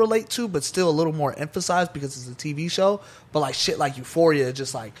sort of relate to, but still a little more emphasized because it's a TV show. But like shit like Euphoria,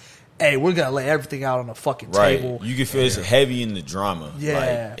 just like, hey, we're gonna lay everything out on the fucking table. You can feel it's heavy in the drama.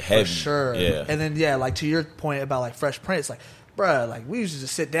 Yeah, like, heavy. For sure. Yeah. And then like to your point about like Fresh Prince, like, bruh, like we used to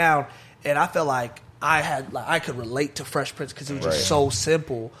just sit down, and I felt like I could relate to Fresh Prince because it was just so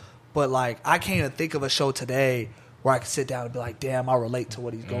simple. But like I can't even think of a show today where I could sit down and be like, damn, I relate to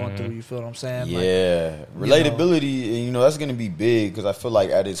what he's going through. You feel what I'm saying? Yeah. Like, relatability, that's going to be big because I feel like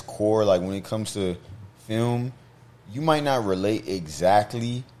at its core, like when it comes to film, you might not relate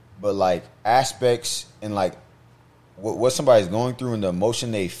exactly, but like aspects and like what somebody's going through and the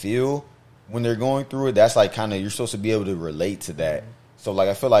emotion they feel when they're going through it, that's like kind of, you're supposed to be able to relate to that. So like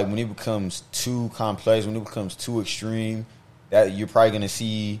I feel like when it becomes too complex, when it becomes too extreme, that you're probably going to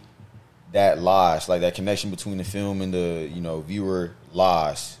see that loss, like that connection between the film and the viewer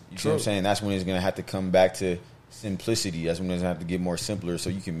loss. You see what I'm saying? That's when it's gonna have to come back to simplicity. That's when it's gonna have to get more simpler so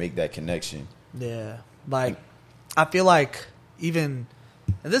you can make that connection. Yeah, like I feel like even,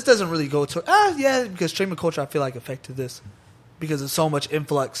 and this doesn't really go to because streaming culture I feel like affected this because of so much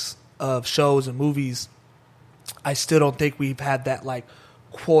influx of shows and movies. I still don't think we've had that like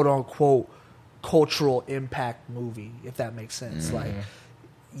quote unquote cultural impact movie, if that makes sense. Like.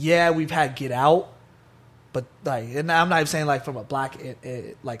 Yeah, we've had Get Out, but like, and I'm not even saying like from a black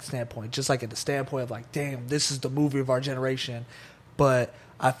like standpoint, just like at the standpoint of like, damn, this is the movie of our generation. But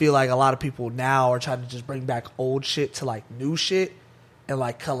I feel like a lot of people now are trying to just bring back old shit to like new shit and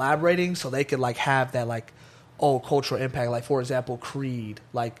like collaborating so they could like have that like cultural impact. Like for example, Creed.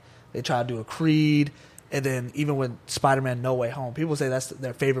 Like they try to do a Creed. And then even with Spider-Man No Way Home, people say that's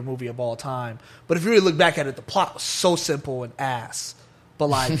their favorite movie of all time. But if you really look back at it, the plot was so simple and ass. But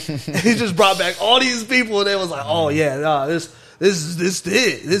like he just brought back all these people, and it was like, oh yeah, no, this is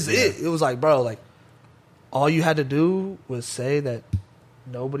it. It was like, bro, like all you had to do was say that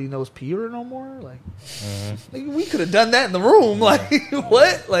nobody knows Peter no more. Like, we could have done that in the room. Like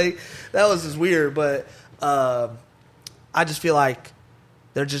what? Like that was just weird. But I just feel like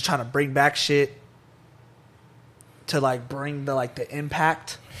they're just trying to bring back shit to like bring the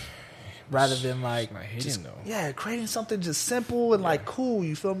impact. Rather than like creating something just simple and like cool,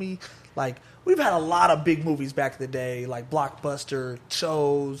 you feel me? Like we've had a lot of big movies back in the day, like blockbuster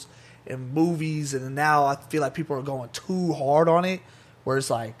shows and movies, and now I feel like people are going too hard on it. Where it's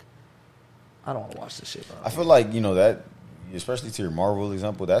like, I don't want to watch this shit, bro. I feel like that, especially to your Marvel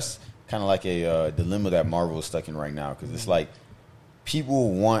example, that's kind of like a dilemma that Marvel is stuck in right now because it's like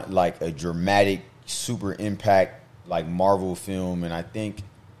people want like a dramatic, super impact like Marvel film, and I think.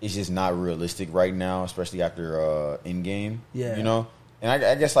 It's just not realistic right now, especially after Endgame. Yeah. And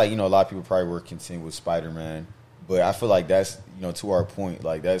I guess like a lot of people probably were content with Spider-Man, but I feel like that's to our point,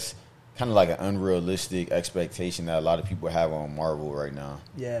 like that's kind of like an unrealistic expectation that a lot of people have on Marvel right now.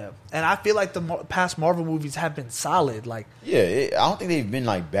 Yeah, and I feel like the past Marvel movies have been solid. Like I don't think they've been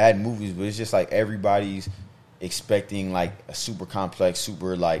like bad movies, but it's just like everybody's expecting like a super complex,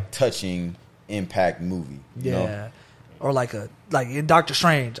 super like touching impact movie. You know? Or like in Doctor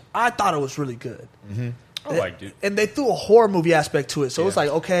Strange, I thought it was really good. Mm-hmm. I liked it, and they threw a horror movie aspect to it, so it's like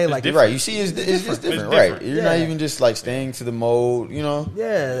okay, it's like different. Right. You see, it's different, right? You're not even just like staying to the mode,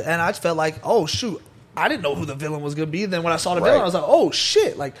 Yeah, and I just felt like, oh shoot, I didn't know who the villain was gonna be. And then when I saw the villain, I was like, oh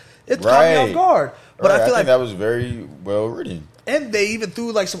shit, like it caught me off guard. But I feel like that was very well written. And they even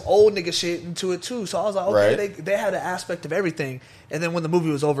threw like some old nigga shit into it too. So I was like, okay, they had an aspect of everything. And then when the movie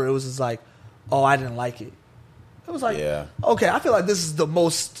was over, it was just like, oh, I didn't like it. It was like, okay, I feel like this is the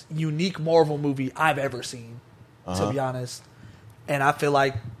most unique Marvel movie I've ever seen. to be honest. And I feel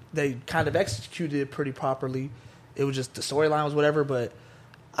like they kind of executed it pretty properly. It was just the storyline was whatever, but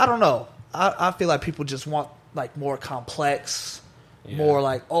I don't know. I feel like people just want like more complex, more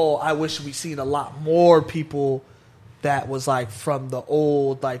like, oh, I wish we seen a lot more people that was like from the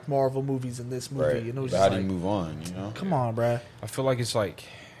old like Marvel movies in this movie. Right. And it was But just how do like, you move on? You know, come on, bruh. I feel like it's like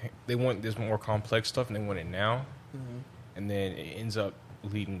they want this more complex stuff and they want it now, and then it ends up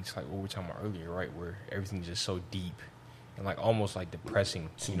leading to like what we were talking about earlier, right? Where everything's just so deep and like almost like depressing.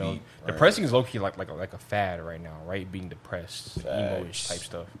 Too You know, deep, right. depressing is low key like a fad right now, right? Being depressed, emo-ish type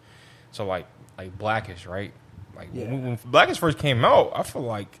stuff. So like Blackish, right? Like when Blackish first came out, I feel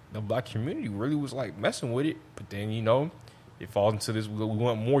like the black community really was like messing with it, but then it falls into this. We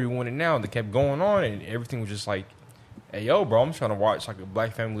want more. We want it now. And they kept going on, and everything was just like, "Hey, yo, bro, I'm trying to watch like a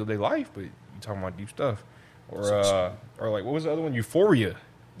black family live their life, but you talking about deep stuff." Or like what was the other one? Euphoria.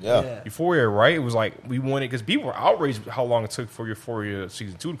 Yeah. Euphoria, right? It was like we wanted because people were outraged with how long it took for Euphoria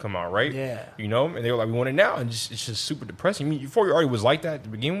season 2 to come out, right? Yeah. And they were like, we want it now, and it's just super depressing. I mean, Euphoria already was like that to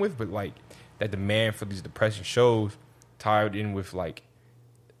begin with, but like that demand for these depressing shows tied in with like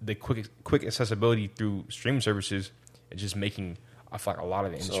the quick accessibility through streaming services and just making I feel like a lot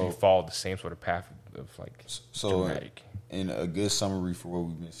of the industry follow the same sort of path of like dramatic. In a good summary for what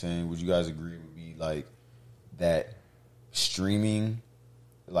we've been saying, would you guys agree would be like that streaming,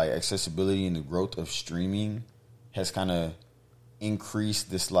 like accessibility and the growth of streaming has kind of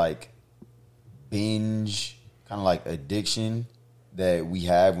increased this like binge kind of like addiction that we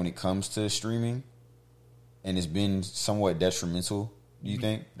have when it comes to streaming, and it's been somewhat detrimental. Do you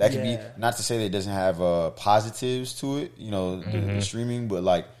think that could be, not to say that it doesn't have positives to it, the streaming, but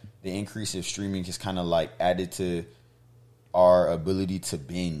like the increase of streaming has kind of like added to our ability to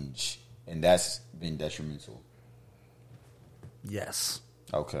binge, and that's been detrimental. Yes.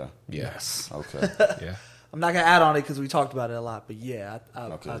 Okay. Yes. Okay. Yeah. I'm not gonna add on it because we talked about it a lot, but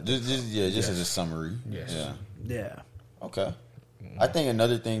Okay. Just as a summary. Yes. Yeah. Okay. I think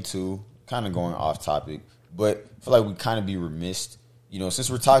another thing too, kind of going off topic, but I feel like we kind of be remiss, since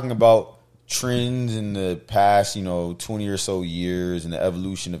we're talking about trends in the past, 20 or so years and the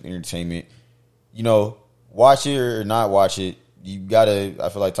evolution of entertainment, watch it or not watch it, you gotta, I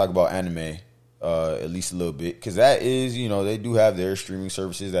feel like, talk about anime at least a little bit, because that is, they do have their streaming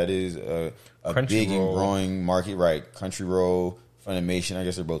services. That is a big and growing market, right? Crunchyroll, Funimation, I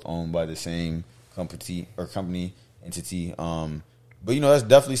guess they're both owned by the same company entity. But that's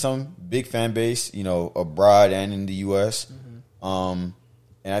definitely some big fan base, abroad and in the U.S. And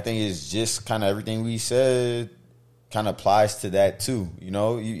I think it's just kind of everything we said kind of applies to that too.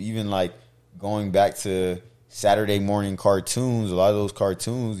 Even like going back to Saturday morning cartoons, a lot of those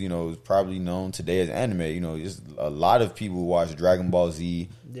cartoons, is probably known today as anime. Just a lot of people watch Dragon Ball Z,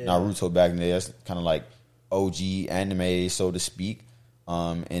 Naruto back in the day. That's kind of like OG anime, so to speak.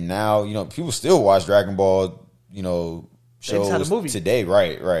 And now, people still watch Dragon Ball, shows today,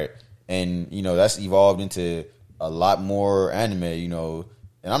 right. And, that's evolved into a lot more anime,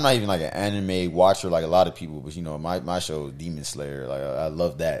 and I'm not even like an anime watcher like a lot of people, but, my show is Demon Slayer. Like, I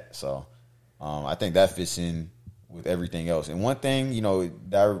love that. So, I think that fits in with everything else. And one thing,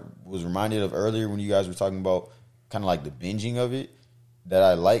 that I was reminded of earlier when you guys were talking about kind of like the binging of it, that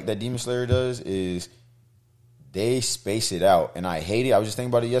I like that Demon Slayer does is they space it out. And I hate it. I was just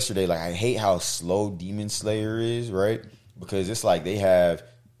thinking about it yesterday. Like, I hate how slow Demon Slayer is, right? Because it's like it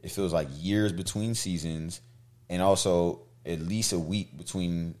feels like years between seasons, and also at least a week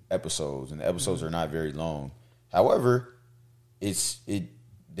between episodes, and the episodes are not very long. However,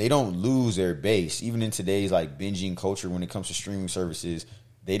 they don't lose their base. Even in today's like binging culture, when it comes to streaming services,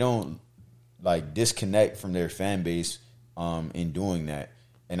 they don't like disconnect from their fan base in doing that.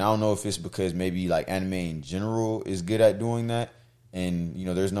 And I don't know if it's because maybe like anime in general is good at doing that, and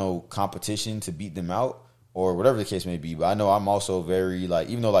there's no competition to beat them out, or whatever the case may be. But I know I'm also very like,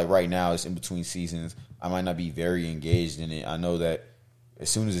 even though like right now it's in between seasons, I might not be very engaged in it. I know that as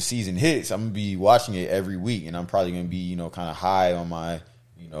soon as the season hits, I'm gonna be watching it every week, and I'm probably gonna be kind of high on my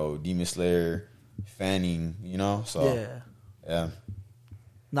Demon Slayer fanning, so yeah.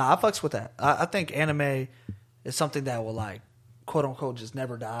 Nah, I fucks with that. I think anime is something that will like quote unquote just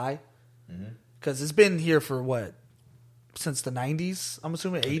never die, because it's been here for what, since the 90s, I'm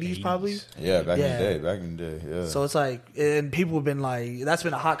assuming 80s probably. Yeah, back in the day, yeah. So it's like, and people have been like, that's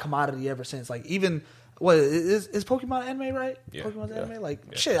been a hot commodity ever since. Like, even what is Pokemon anime, right? Yeah. Pokemon's anime. Like,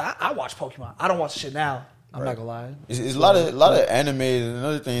 shit, I watch Pokemon. I don't watch the shit now. I'm not gonna lie. It's a lot of anime.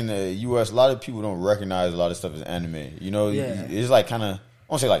 Another thing that U.S. a lot of people don't recognize a lot of stuff as anime. It's like kind of, I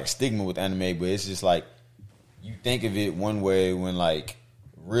won't say like a stigma with anime, but it's just like you think of it one way when like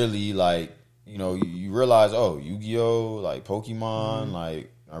really like you know, you realize, oh, Yu-Gi-Oh, like Pokemon,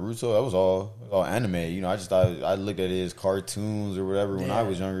 like Naruto, that was all anime. You know, I just thought I looked at it as cartoons or whatever when I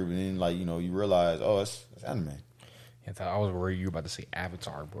was younger, but then like, you know, you realize, oh, it's anime. Yeah, I was worried you were about to say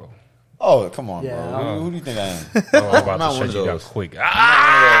Avatar, bro. Oh, come on, Yeah, bro. Who do you think I am? Oh, I'm about not to one shut of you down those. quick.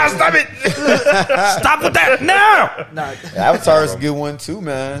 Stop it! Stop with that now! Nah, Avatar is a good one too,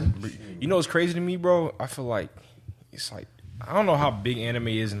 man. You know what's crazy to me, bro? I feel like it's like I don't know how big anime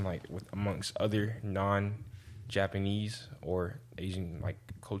is in like amongst other non-Japanese or Asian like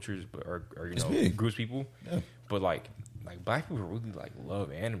cultures, but or you know big. groups of people. Yeah. But like black people really like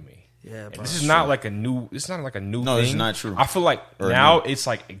love anime. Yeah, And bro. this is not like a new. It's not like a new No, thing. it's not true. I feel like Or now new. it's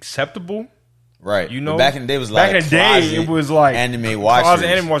like acceptable. Right. You know, But back in the day, it was back like in the day, it was like anime watchers. closet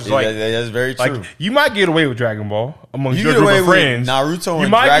anime watchers, like- that's very true. Like you might get away with Dragon Ball among You your get group away of with friends. Naruto you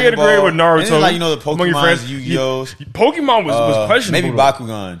and might Dragon get away Ball. with Naruto. And then, like, you know, the among your Pokemons, friends. Yu-Gi-Ohs. Pokemon was questionable. Maybe though.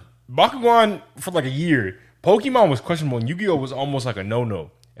 Bakugan. Bakugan for like a year. Pokemon was questionable, and Yu-Gi-Oh was almost like a no-no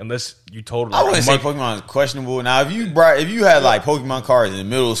unless you told. Like, I wouldn't say Pokemon is questionable. Now, if you had like Pokemon cards in the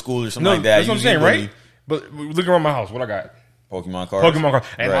middle of school or something like that, that's what I'm you saying, really- right? But look around my house. What I got? Pokemon cards. Pokemon cards,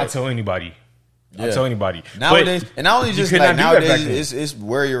 and Right. I'll tell anybody. Yeah. I'll tell anybody. Nowadays, But and not only you just could like not do that back nowadays, then. it's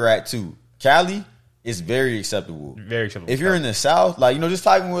where you're at too. Cali is very acceptable. Very acceptable. If you're in the South, like, you know, just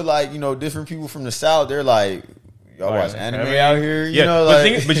talking with like, you know, different people from the South, they're like, y'all watch anime out here, you know,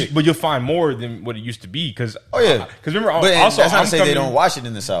 but, like. but you'll find more than what it used to be because Oh yeah, because remember but also that's not I'm to say coming, they don't watch it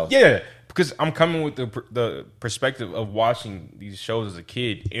in the South. Yeah, because I'm coming with the perspective of watching these shows as a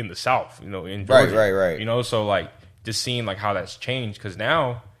kid in the South, you know, in Georgia, Right. You know, so like just seeing like how that's changed because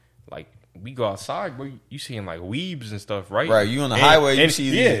now like we go outside, bro, you seeing like weebs and stuff, right? Right, you on the highway, you see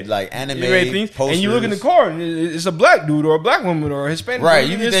these, like, anime and you look in the posters. car, and it's a black dude or a black woman or a Hispanic, Right,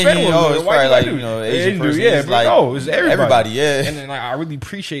 dude, you be Hispanic thinking, woman oh, or a it's white probably black like, dude. you know, Asian Asian dude, person. yeah, It's but like no, it's everybody. yeah. And then like I really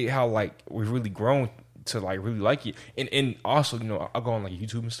appreciate how like we've really grown to like really like it, and also you know I'll go on like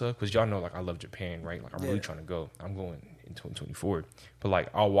YouTube and stuff because y'all know like I love Japan, right? Like I'm really trying to go. I'm going in 2024, but like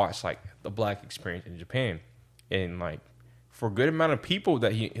I'll watch like the black experience in Japan, and like for a good amount of people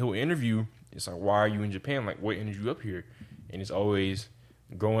that he'll interview, it's like, why are you in Japan? Like, what ended you up here? And it's always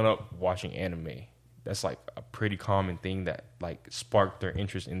growing up watching anime. That's like a pretty common thing that like sparked their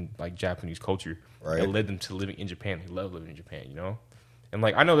interest in like Japanese culture. Right. It led them to living in Japan. They love living in Japan, you know? And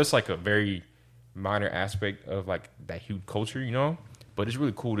like I know that's like a very minor aspect of like that huge culture, you know? But it's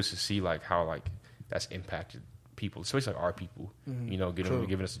really cool just to see like how like that's impacted people, especially like our people, you know,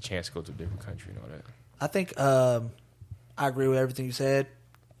 giving us a chance to go to a different country and all that. I think I agree with everything you said.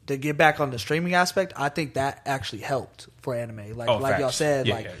 To get back on the streaming aspect, I think that actually helped for anime. Like facts. y'all said,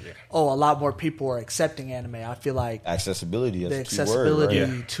 Yeah. a lot more people are accepting anime. I feel like Accessibility is the a key accessibility word,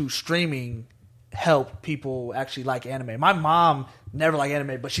 right? to streaming helped people actually like anime. My mom never liked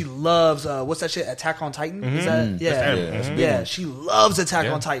anime, but she loves what's that shit? Attack on Titan? Is that That's a big yeah? one. She loves Attack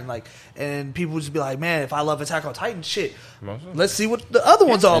Yeah. on Titan. Like, and people would just be like, "Man, if I love Attack on Titan, shit, Most of them. let's see what the other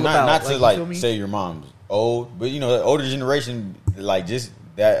one's all And about." not to you like feel me? say your mom's old, but you know, the older generation, like just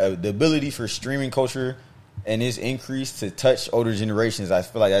that the ability for streaming culture and its increase to touch older generations, I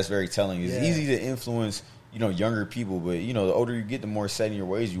feel like that's very telling. It's Yeah. easy to influence, you know, younger people, but you know, the older you get, the more set in your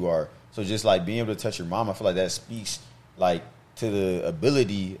ways you are. So just like being able to touch your mom, I feel like that speaks like to the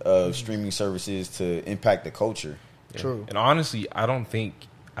ability of streaming services to impact the culture. Yeah. True. And honestly, I think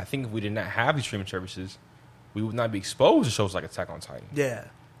if we did not have these streaming services, we would not be exposed to shows like Attack on Titan. Yeah,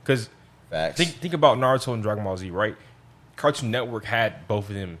 Because Facts. think about Naruto and Dragon Ball Z, right? Cartoon Network had both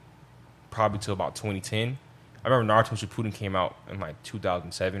of them probably till about 2010. I remember Naruto Shippuden came out in like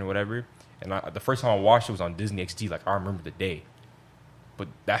 2007 or whatever, and the first time I watched it was on Disney XD. Like I remember the day, but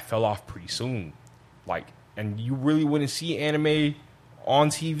that fell off pretty soon. Like, and you really wouldn't see anime on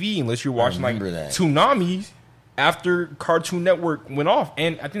TV unless you're watching like remember that. Toonami after Cartoon Network went off,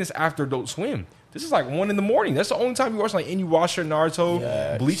 and I think it's after Adult Swim. This is like 1 a.m. That's the only time you watch like Inuyasha, Naruto,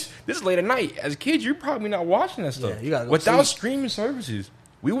 Yes. Bleach. This is late at night. As kids, you're probably not watching that stuff. Yeah, you gotta go Without sleep. streaming services,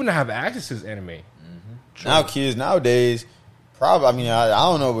 we wouldn't have access to this anime. Now kids nowadays, probably, I mean, I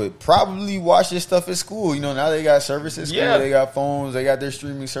don't know, but probably watch this stuff at school. You know, now they got services at school, Yeah. they got phones, they got their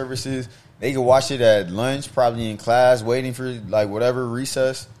streaming services. They can watch it at lunch, probably in class, waiting for like whatever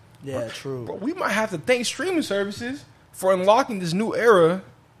recess. yeah, true. But we might have to thank streaming services for unlocking this new era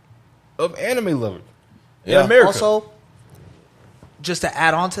of anime lovers in Yeah. America. Also, just to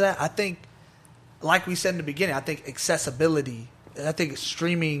add on to that, I think, like we said in the beginning, I think accessibility. I think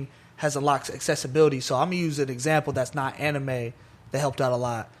streaming has unlocked accessibility. So I'm gonna use an example that's not anime that helped out a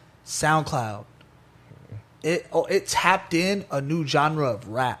lot. SoundCloud. It tapped in a new genre of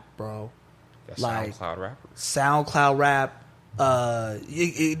rap, bro. That's like- SoundCloud rappers. SoundCloud rap,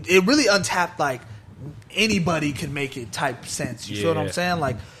 it really untapped like anybody can make it type sense. You feel what I'm saying?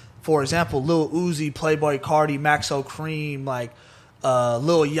 Like, for example, Lil Uzi, Playboy Cardi, Maxo Cream, like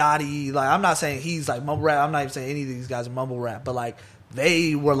Lil Yachty. Like, I'm not saying he's like mumble rap. I'm not even saying any of these guys are mumble rap, but like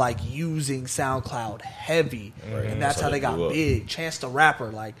they were like using SoundCloud heavy, and that's how they got big. Chance the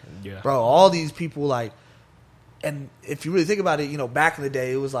Rapper, like, bro, all these people like. And if you really think about it, you know, back in the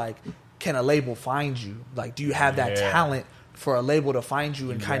day, it was like, can a label find you? Like, do you have that talent for a label to find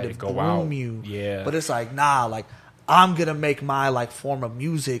you and kind of groom you? Yeah. But it's like, nah, like, I'm going to make my, like, form of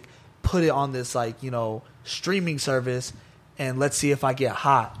music, put it on this, like, you know, streaming service, and let's see if I get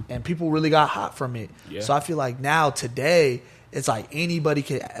hot. And people really got hot from it. Yeah. So I feel like now, today, it's like anybody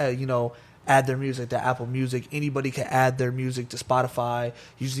can, you know, add their music to Apple Music. Anybody can add their music to Spotify.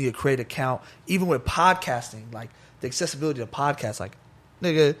 You just need to create an account. Even with podcasting, like the accessibility to podcasts, like,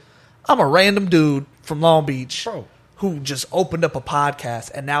 nigga, I'm a random dude from Long Beach who just opened up a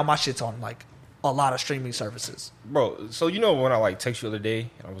podcast, and now my shit's on like a lot of streaming services. Bro, so you know when I like text you the other day,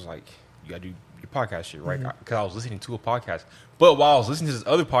 and I was like, you gotta do your podcast shit, right? Because I was listening to a podcast. But while I was listening to this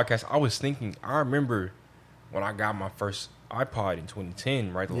other podcast, I was thinking, I remember when I got my first iPod in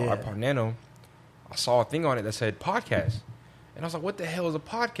 2010, right? The little iPod Nano. I saw a thing on it that said podcast. And I was like, what the hell is a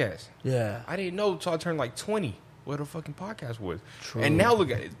podcast? Yeah. I didn't know until I turned like 20 what a fucking podcast was. True. And now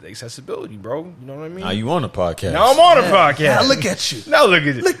look at it, the accessibility, bro. You know what I mean? Now you on a podcast. Now I'm on a podcast. Now look at you. Now look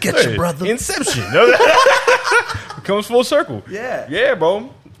at it. Look at you, brother. Inception. It comes full circle. Yeah. Yeah,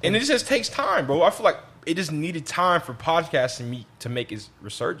 bro. And it just takes time, bro. I feel like it just needed time for podcasting to make its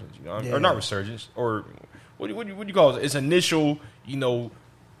resurgence, you know? Or not resurgence, or what do you call it? Its initial, you know,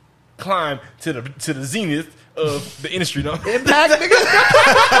 climb to the zenith of the industry, no? Impact, nigga.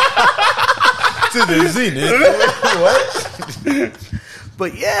 To the zenith. What?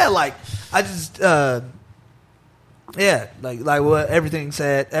 But yeah, like I just like what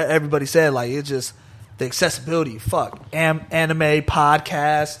everybody said, like it's just the accessibility. Fuck anime,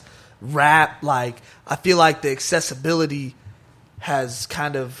 podcast, rap. Like I feel like the accessibility has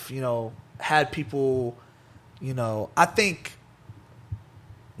kind of, you know, had people, you know, I think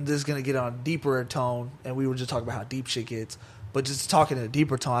this is going to get on a deeper tone, and we were just talking about how deep shit gets, but just talking in a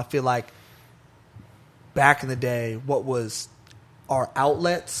deeper tone, I feel like back in the day, what was our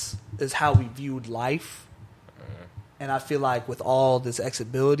outlets is how we viewed life. And I feel like with all this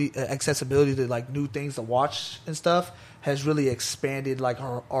accessibility to like new things to watch and stuff has really expanded like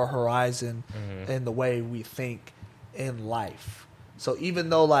our horizon in the way we think in life. So even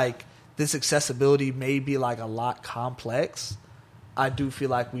though like this accessibility may be like a lot complex, I do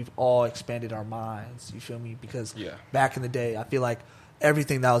feel like we've all expanded our minds. You feel me? Because back in the day, I feel like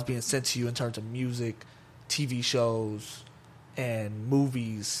everything that was being sent to you in terms of music, TV shows, and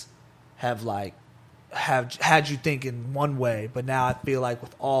movies have had you think in one way, but now I feel like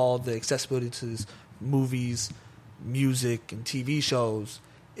with all the accessibility to these movies, music, and TV shows,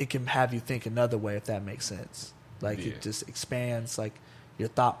 it can have you think another way, if that makes sense. Like it just expands like your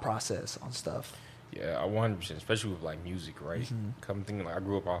thought process on stuff. Yeah, 100%, especially with like music, right? Come thinking like I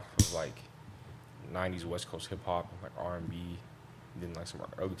grew up off of like 90s West Coast hip hop, like R&B, then like some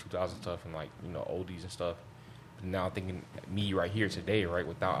early 2000s stuff and like, you know, oldies and stuff. But now thinking me right here today, right,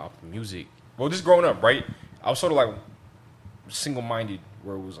 without Apple Music. Well, just growing up, right, I was sort of like single-minded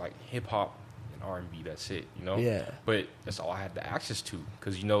where it was like hip hop and R&B. That's it, you know. Yeah. But that's all I had the access to,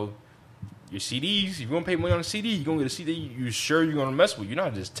 because you know, your CDs. If you're gonna pay money on a CD, you're gonna get a CD. You're sure you're gonna mess with. You're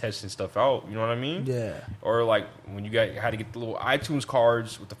not just testing stuff out. You know what I mean? Yeah. Or like when you had to get the little iTunes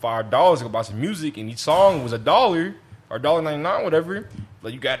cards with the $5 to go buy some music, and each song was $1 or $1.99, whatever.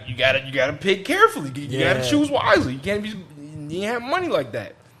 But you gotta pick carefully. You gotta choose wisely. You can't have money like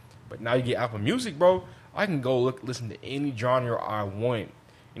that. But now you get Apple Music, bro. I can go listen to any genre I want.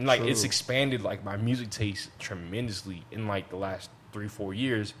 And like it's expanded like my music taste tremendously in like the last 3-4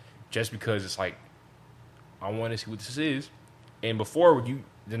 years, just because it's like I want to see what this is. And before you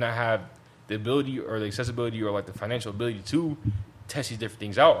did not have the ability or the accessibility or like the financial ability to test these different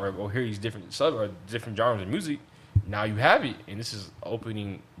things out or hear these different different genres of music. Now you have it, and this is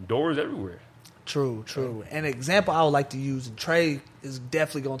opening doors everywhere. True. An example I would like to use, and Trey is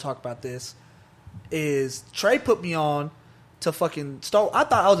definitely going to talk about this, is Trey put me on to fucking Star Wars. I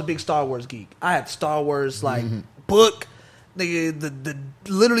thought I was a big Star Wars geek. I had Star Wars, like, book. Nigga,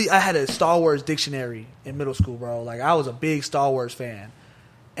 literally, I had a Star Wars dictionary in middle school, bro. Like, I was a big Star Wars fan.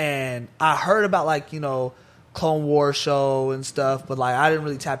 And I heard about, like, you know, Clone Wars show and stuff, but, like, I didn't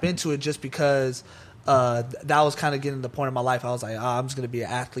really tap into it just because that was kind of getting to the point in my life. I was like, I'm just going to be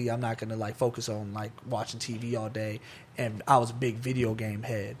an athlete. I'm not going to like focus on like watching TV all day. And I was a big video game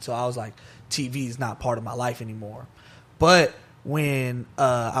head. So I was like, TV is not part of my life anymore. But when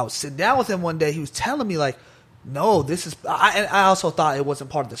I was sitting down with him one day, he was telling me like, no, this is. I also thought it wasn't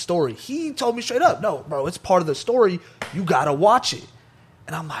part of the story. He told me straight up, no, bro, it's part of the story. You gotta watch it.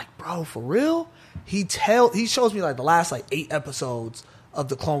 And I'm like, bro, for real? He shows me like the last like 8 episodes of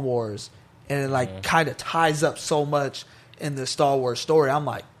the Clone Wars, and it like kind of ties up so much in the Star Wars story. I'm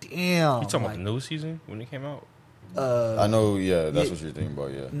like, damn. You talking about the new season when it came out? I know, that's what you're thinking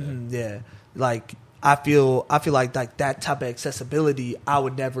about, yeah. Like I feel like that type of accessibility, I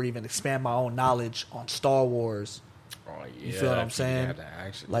would never even expand my own knowledge on Star Wars. Oh, yeah, you feel what I'm saying?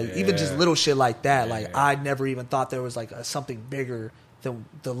 Like yeah. even just little shit like that. Yeah. Like I never even thought there was like something bigger than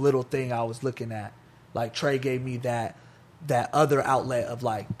the little thing I was looking at. Like Trey gave me that other outlet of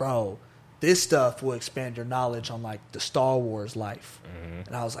like, bro, this stuff will expand your knowledge on like the Star Wars life. Mm-hmm.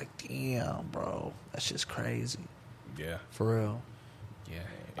 And I was like, damn, bro, that's just crazy. Yeah, for real. Yeah.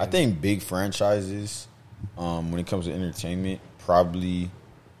 I think big franchises, when it comes to entertainment, probably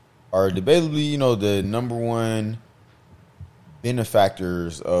are debatably, the number one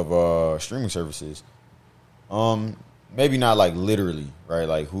benefactors of streaming services. Maybe not like literally, right?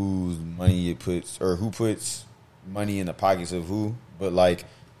 Like whose money it puts, or who puts money in the pockets of who, but like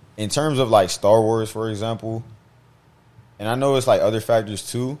in terms of like Star Wars, for example, and I know it's like other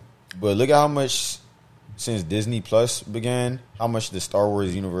factors too, but look at how much since Disney Plus began, how much the Star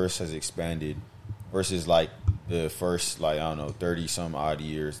Wars universe has expanded versus like the first, like, I don't know, 30 some odd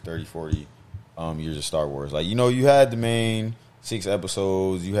years, 30, 40 years of Star Wars. Like, you had the main 6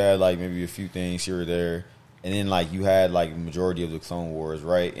 episodes, you had like maybe a few things here or there, and then like you had like the majority of the Clone Wars,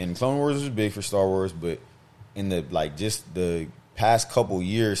 right? And Clone Wars was big for Star Wars, but in the like just the past couple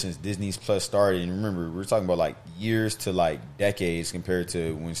years since Disney's Plus started, and remember, we're talking about like years to like decades compared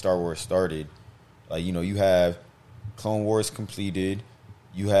to when Star Wars started. Like, you have Clone Wars completed.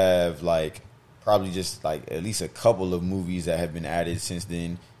 You have, like, probably just, like, at least a couple of movies that have been added since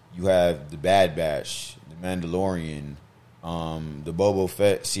then. You have The Bad Batch, The Mandalorian, the Boba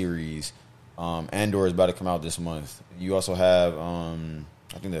Fett series. Andor is about to come out this month. You also have, I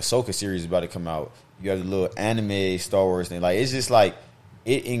think the Ahsoka series is about to come out. You have the little anime Star Wars thing. Like, it's just, like,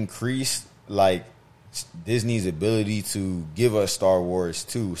 it increased, like, Disney's ability to give us Star Wars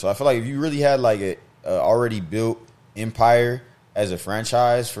too. So I feel like if you really had like a already built empire as a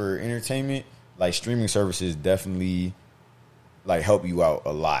franchise for entertainment, like streaming services definitely like help you out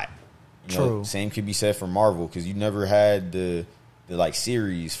a lot. True. Same could be said for Marvel, because you never had the like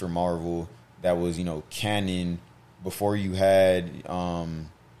series for Marvel that was canon before you had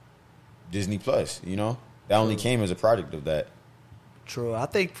Disney Plus. That only came as a product of that. True. I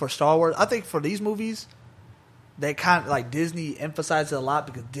think for Star Wars, I think for these movies, they kind of like Disney emphasizes it a lot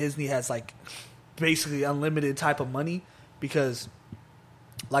because Disney has like basically unlimited type of money, because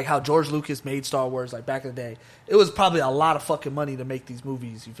like how George Lucas made Star Wars like back in the day, it was probably a lot of fucking money to make these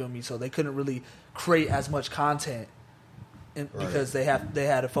movies, you feel me? So they couldn't really create as much content because they had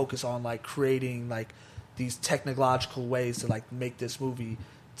to focus on like creating like these technological ways to like make this movie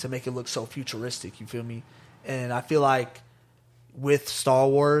to make it look so futuristic, you feel me? And I feel like with Star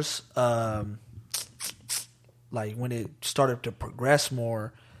Wars, like when it started to progress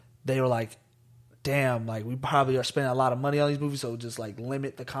more, they were like, damn, like we probably are spending a lot of money on these movies, so just like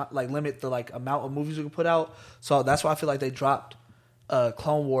limit the like amount of movies we can put out. So that's why I feel like they dropped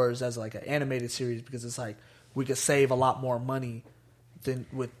Clone Wars as like an animated series, because it's like we could save a lot more money than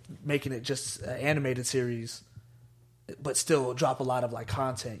with making it just an animated series, but still drop a lot of like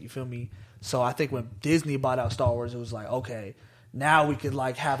content, you feel me? So I think when Disney bought out Star Wars, it was like, okay, now we could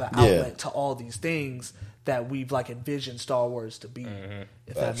like have an outlet to all these things that we've like envisioned Star Wars to be,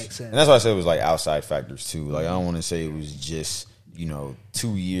 if that makes sense. And that's why I said it was like outside factors too. Like I don't want to say it was just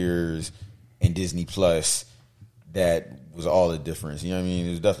 2 years and Disney Plus that was all the difference. You know what I mean?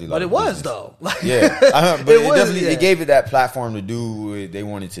 It was definitely like, but it was though. Like, yeah, but it definitely it gave it that platform to do what they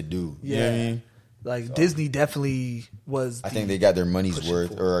wanted to do. You know what I mean? Like Disney definitely was. I think they got their money's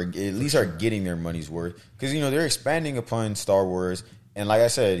worth, or at least are getting their money's worth, because they're expanding upon Star Wars, and like I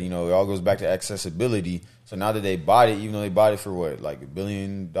said, it all goes back to accessibility. So now that they bought it, even though they bought it for what, like $1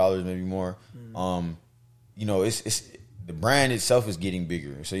 billion, maybe more, it's the brand itself is getting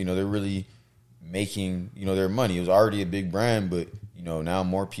bigger. So they're really making their money. It was already a big brand, but now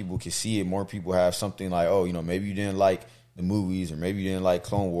more people can see it. More people have something like, maybe you didn't like the movies, or maybe you didn't like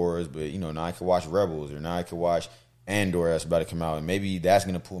Clone Wars, but now I can watch Rebels, or now I can watch Andor that's about to come out, and maybe that's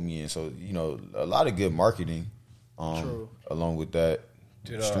gonna pull me in. So a lot of good marketing along with that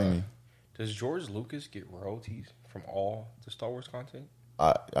streaming. Does George Lucas get royalties from all the Star Wars content?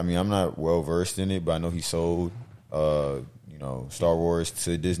 I mean, I'm not well versed in it, but I know he sold Star Wars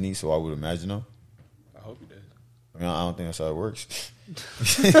to Disney, so I would imagine him. I hope he does. I I don't think that's how it works.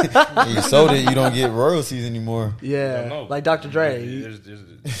 You sold it, you don't get royalties anymore. Yeah, like Dr. Dre.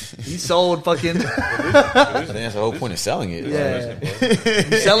 He sold fucking. I think that's the whole point of selling it. Yeah,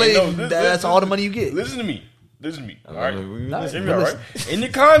 you sell it. That's all the money you get. Listen to me. All right, Listen. all right. In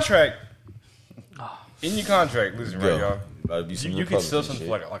your contract. Listen, right, y'all. You can sell something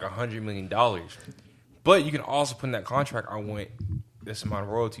for like $100 million, but you can also put in that contract, I want this amount of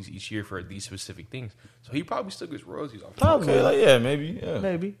royalties each year for these specific things. So he probably still gets royalties off. Probably, maybe,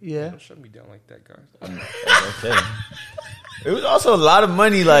 yeah. Don't shut me down like that, guys. Okay. It was also a lot of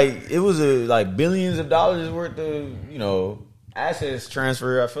money. Like it was like billions of dollars worth of assets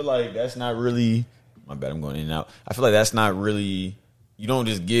transfer. I feel like that's not really. My bad, I'm going in and out. I feel like that's not really. You don't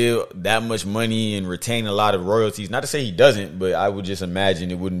just give that much money and retain a lot of royalties. Not to say he doesn't, but I would just imagine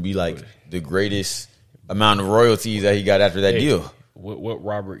it wouldn't be like the greatest amount of royalties that he got after that deal. What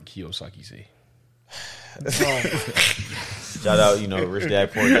Robert Kiyosaki say? Shout out, Rich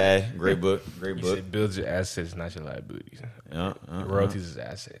Dad Poor Dad. Great book. He said, build your assets, not your liabilities. Royalties is an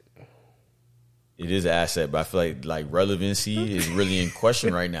asset. It is an asset, but I feel like relevancy is really in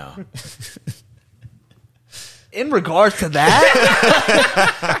question right now. In regards to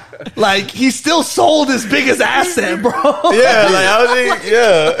that, like he still sold his biggest asset, bro. Yeah, like I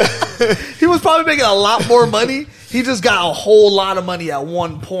think, he was probably making a lot more money. He just got a whole lot of money at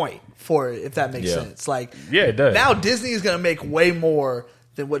one point for it, if that makes sense. Like, yeah, it does. Now Disney is going to make way more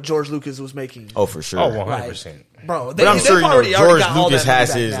than what George Lucas was making. Oh, for sure. Oh, 100%. Bro, but I'm sure George Lucas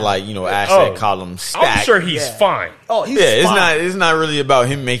has his asset column stacked. I'm sure he's fine. Oh, he's fine. It's not really about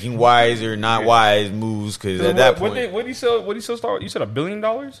him making wise or not wise moves because at that point, what did he sell? Start? You said $1 billion?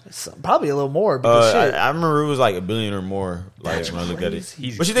 Probably a little more. Because I remember it was like $1 billion or more. Like when I look at it,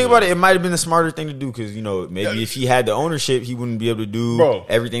 but you think about it might have been the smarter thing to do because maybe if he had the ownership, he wouldn't be able to do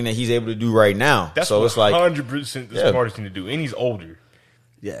everything that he's able to do right now. That's so it's like 100% the smartest thing to do, and he's older.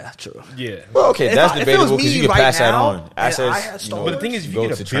 Yeah, true. Yeah. Well, okay, that's debatable because you can pass that on. Assets, but the thing is, if you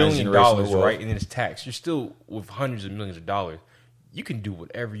get $1 billion, right, and then it's taxed, you're still with hundreds of millions of dollars. You can do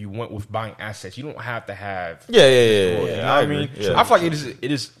whatever you want with buying assets. You don't have to have. Yeah. You know what I mean? Yeah. I feel like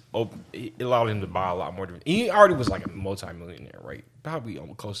it allowed him to buy a lot more. He already was like a multi-millionaire, right? Probably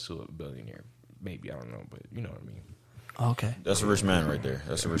almost close to a billionaire. Maybe, I don't know, but you know what I mean. Okay. That's a rich man right there.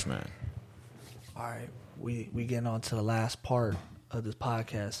 That's a rich man. All right. We getting on to the last part of this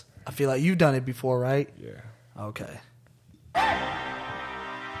podcast. I feel like you've done it before, right? Yeah. Okay.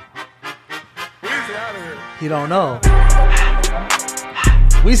 Where's it out of here? He don't know.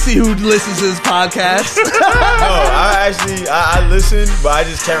 We see who listens to this podcast. No, I listen, but I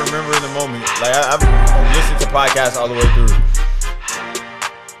just can't remember in the moment. Like I've listened to podcasts all the way through.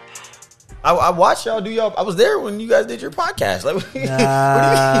 I watched y'all do y'all. I was there when you guys did your podcast. Like,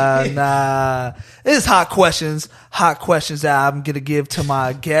 nah. It's hot questions that I'm gonna give to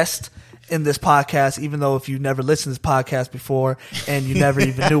my guest in this podcast. Even though if you never listened to this podcast before and you never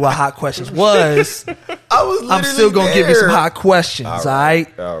even knew what hot questions was, I'm still gonna give you some hot questions. All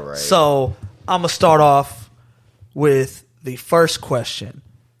right. So I'm gonna start off with the first question.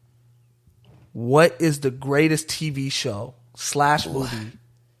 What is the greatest TV show / movie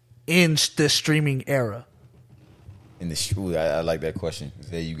in the streaming era? I like that question.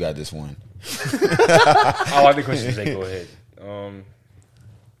 Zay, you got this one. I like the question. Zay, go ahead.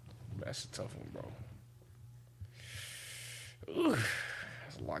 That's a tough one, bro. Ooh,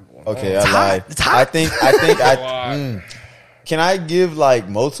 that's a lot going on. Okay, I lied. I think. Can I give like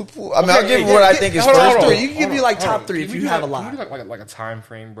multiple? I mean, I'll give what I think is first. You can give me like top three if you have a lot. Can you do like a time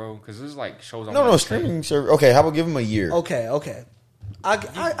frame, bro? Because there's like shows on. No, streaming service. Okay, how about give him a year? Okay.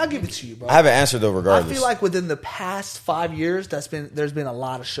 I'll give it to you, bro. I have an answer though, regardless. I feel like within the past 5 years, there's been a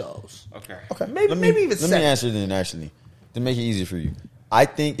lot of shows. Okay. Maybe even 7. Let me answer then, actually, to make it easier for you. I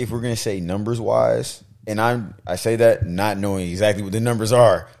think if we're gonna say numbers wise, and I say that not knowing exactly what the numbers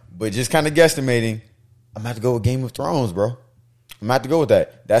are, but just kind of guesstimating, I'm gonna have to go with Game of Thrones, bro. I'm gonna have to go with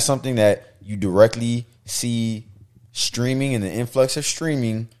that. That's something that you directly see streaming and the influx of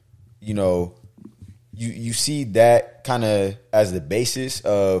streaming. You see that kind of as the basis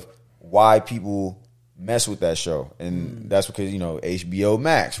of why people mess with that show, and that's because HBO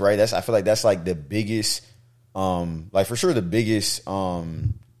Max, right? I feel like that's like the biggest, for sure the biggest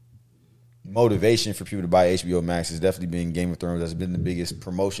motivation for people to buy HBO Max has definitely been Game of Thrones. That's been the biggest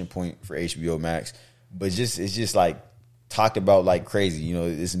promotion point for HBO Max, but it's just like talked about like crazy.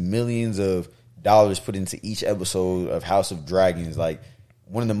 It's millions of dollars put into each episode of House of Dragons, like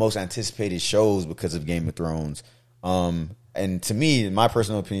one of the most anticipated shows because of Game of Thrones. And to me, in my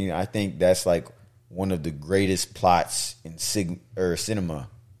personal opinion, I think that's like one of the greatest plots in cinema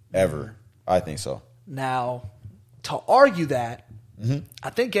ever. I think so. Now, to argue that, I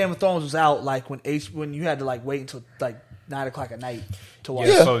think Game of Thrones was out like when you had to like wait until like 9 o'clock at night to watch.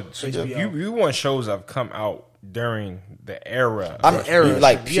 Yeah, so HBO. you want shows that have come out during the era.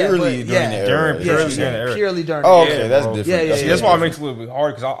 Like purely during the era. During the era. Purely during. Oh, the okay, era. that's different. Yeah, See, that's why it makes it a little bit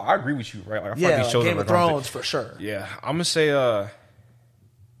hard because I agree with you, right? Like I feel like Yeah, these shows Game are of Thrones for sure. Yeah, I'm gonna say like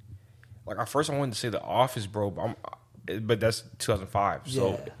at first I wanted to say The Office, bro, but that's 2005.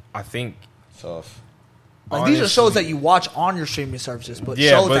 So Yeah. I think Tough. Like these are shows that you watch on your streaming services, but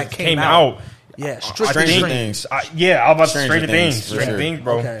yeah, shows but that came out. Yeah, strictly Stranger streaming. Things. I was about to Stranger Things, for Stranger sure. Things,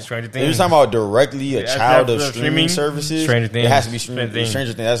 bro. Okay. Stranger If you're Things. talking about directly a Yeah, child of that's streaming streaming. services, Stranger Things. it has to be Stranger Things.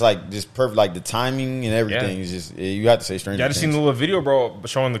 Stranger Things. That's like just perfect. Like the timing and everything is just you have to say Stranger You just Things. seen the little video, bro,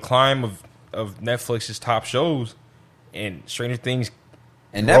 showing the climb of Netflix's top shows, and Stranger Things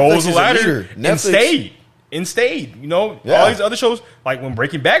And rose Netflix is the a ladder leader. and stayed. You know, Yeah. all these other shows, like when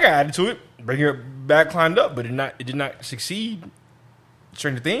Breaking Bad got added to it, Breaking Bad climbed up, but it did not succeed.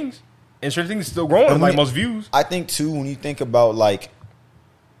 Stranger Things, and Stranger Things is still growing, And like when most views. I think too when you think about like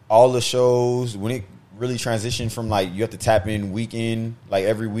all the shows when it really transitioned from like you have to tap in weekend like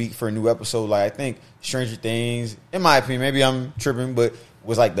every week for a new episode. Like I think Stranger Things, in my opinion, maybe I'm tripping, but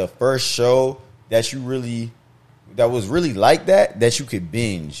was like the first show that was really like that you could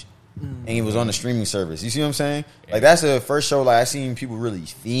binge. And it was on the streaming service. You see what I'm saying? Like that's the first show like I seen people really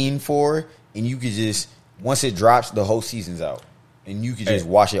fiend for, and you could just once it drops, the whole season's out, and you could just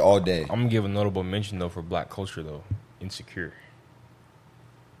watch it all day. I'm gonna give a notable mention though for Black culture though, Insecure.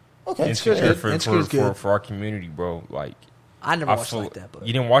 Okay, Insecure Insecure's good. for our community, bro. Like I never watched feel- like that, but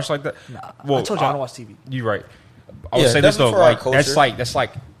you didn't watch like that. Nah, Well, I told you I don't watch TV. You're right. I would Yeah, say this though, definitely for our like culture. that's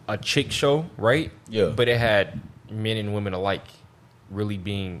like a chick show, right? Yeah. But it had men and women alike really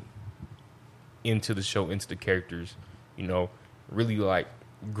being into the show, into the characters. You know, really like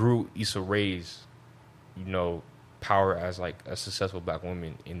grew Issa Rae's, power as like a successful black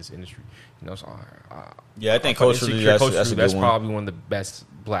woman in this industry. You know, so Yeah, I think thought culturally Insecure that's a good one. probably one of the best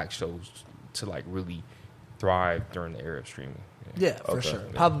black shows to like really thrive during the era of streaming. Yeah, for Okay. sure.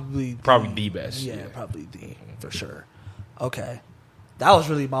 Probably the best. Yeah, Yeah. probably the for sure. Okay, that was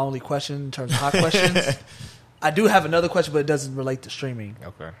really my only question in terms of hot questions. I do have another question, but it doesn't relate to streaming.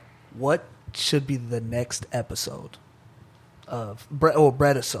 Okay. What should be the next episode of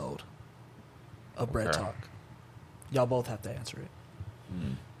Bredisode of Bread Okay. Talk? Y'all both have to answer it.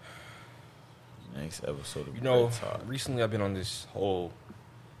 Next episode of You know, Bread Talk. recently I've been on this whole,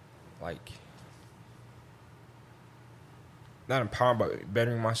 like, not empowered, but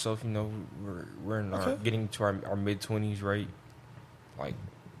bettering myself. You know, we're in our, getting to our mid-20s, right? Like,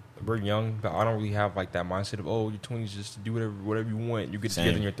 we're young, but I don't really have like that mindset of your 20s just to do whatever you want. You get Same.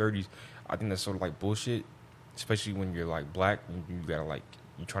 together in your 30s. I think that's sort of like bullshit, especially when you're like black and you gotta like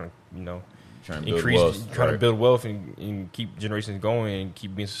you're trying to Trying to build wealth, trying to right. build wealth and keep generations going and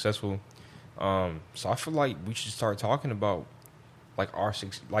keep being successful. So I feel like we should start talking about like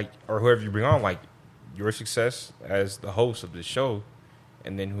or whoever you bring on, like your success as the host of this show,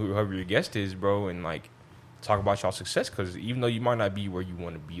 and then whoever your guest is, bro, and like talk about y'all success, because even though you might not be where you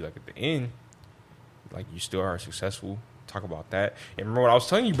want to be, like at the end, like you still are successful. Talk about that. And remember what I was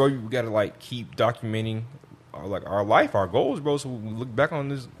telling you, bro. You got to like keep documenting our life, our goals, bro. So we look back on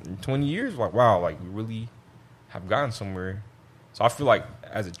this in 20 years, like wow, like we really have gotten somewhere. So I feel like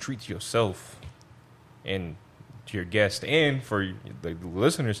as a treat to yourself and to your guests and for the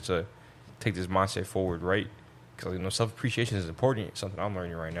listeners to take this mindset forward, right? Because self appreciation is important. It's something I'm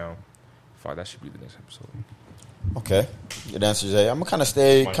learning right now. I thought that should be the next episode. Okay, good answer, Zay. I'm gonna kind of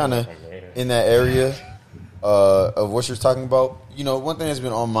stay in that area of what you're talking about. You know, one thing that's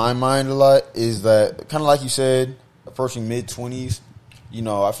been on my mind a lot is that kind of like you said, approaching mid-20s. You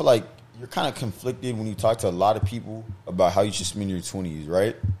know, I feel like you're kind of conflicted when you talk to a lot of people about how you should spend your 20s,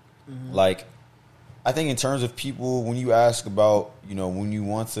 right? Mm-hmm. Like, I think in terms of people, when you ask about, when you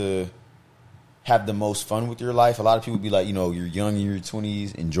want to have the most fun with your life, a lot of people be like, you're young in your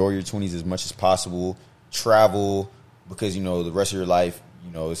 20s, enjoy your 20s as much as possible, travel, because, the rest of your life,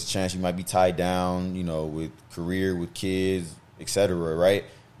 it's a chance you might be tied down, with career, with kids, etc., right?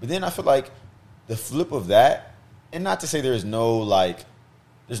 But then I feel like the flip of that, and not to say there's no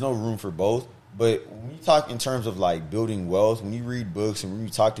room for both, but when you talk in terms of like building wealth, when you read books and when you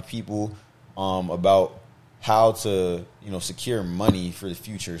talk to people about how to, secure money for the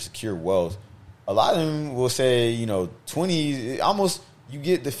future, secure wealth, a lot of them will say, 20s, almost you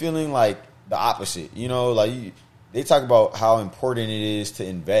get the feeling like the opposite, they talk about how important it is to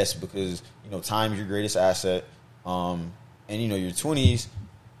invest because, time is your greatest asset. And, your 20s,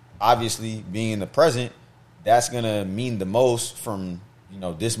 obviously being in the present, that's going to mean the most from,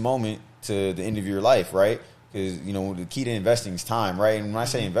 this moment to the end of your life, right? because the key to investing is time, right? And when I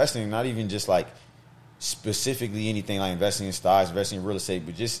say investing, not even just like specifically anything like investing in stocks, investing in real estate,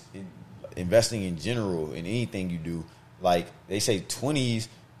 but just investing in general in anything you do. Like they say 20s,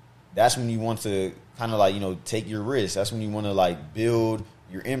 that's when you want to kind of like, take your risks. That's when you want to like build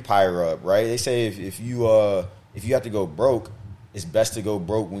your empire up, right? They say if you have to go broke, it's best to go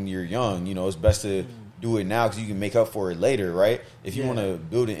broke when you're young. It's best to do it now because you can make up for it later, right? If you want to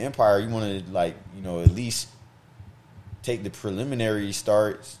build an empire, you want to like, at least take the preliminary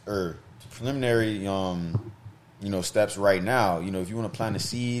starts or preliminary, steps right now. If you want to plant a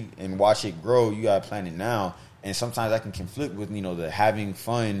seed and watch it grow, you got to plant it now. And sometimes that can conflict with, the having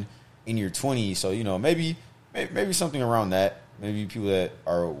fun in your 20s. So, maybe something around that. Maybe people that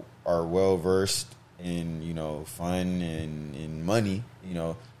are well versed in, fun and in money,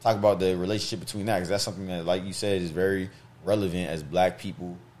 talk about the relationship between that, because that's something that, like you said, is very relevant as Black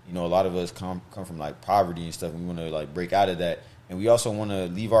people. A lot of us come from like poverty and stuff. And we want to like break out of that, and we also want to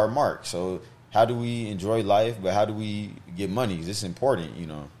leave our mark. So how do we enjoy life, but how do we get money? This is important,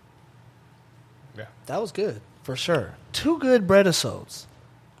 Yeah, that was good for sure. 2 good Bredisodes,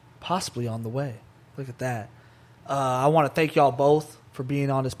 possibly on the way. Look at that. I want to thank y'all both for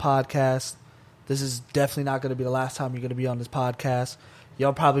being on this podcast. This is definitely not going to be the last time you're going to be on this podcast.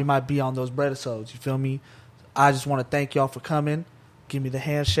 Y'all probably might be on those Bredisodes. You feel me? I just want to thank y'all for coming. Give me the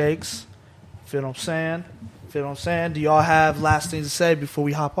handshakes. Feel what I'm saying? Do y'all have last things to say before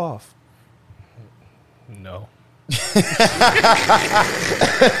we hop off? No.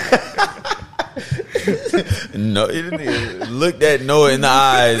 No, looked at Noah in the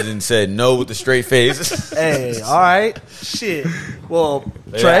eyes and said no with a straight face. Hey, all right. Shit. Well,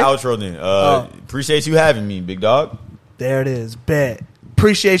 Trey. Outro then. Appreciate you having me, big dog. There it is. Bet.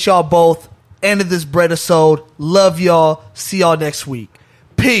 Appreciate y'all both. End of this Bredisode. Love y'all. See y'all next week.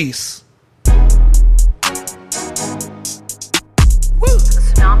 Peace. Woo.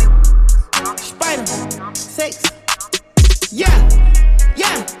 Spider. 6. Yeah.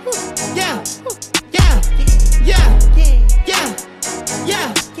 Yeah. Yeah. Yeah. Yeah. Yeah.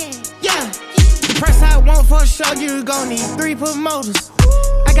 Yeah. Yeah. The price I want for a show, you gon' need 3 promoters.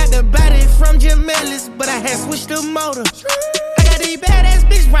 I got the body from Jim Ellis, but I had switched the motor. I got these badass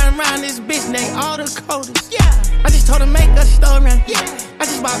bitch riding around this bitch named all the coders. Yeah. I just told her make a story. Yeah. I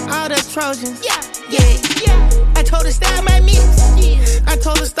just bought all the Trojans. Yeah. I told her style my mix. I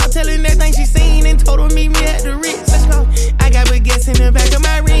told her stop telling everything she seen and told her meet me at the Ritz. Let's go. I got baguettes in the back of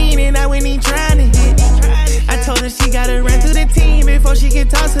my ring and I went in trying to hit. I told her she gotta run through the team before she can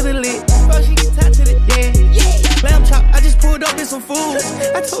talk to the lit. Lamb chop, I just pulled up in some food.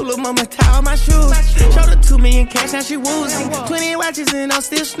 I told her mama tie all my shoes. Showed her 2 million cash, now she woozing. 20 watches and I'm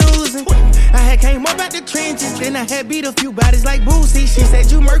still snoozing. I had came up out the trenches, then I had beat a few bodies like Boosie. She said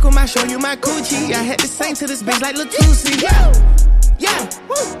you Merkle, I show you my coochie. I had to sing to this bitch like Latusi. Yeah. Yeah.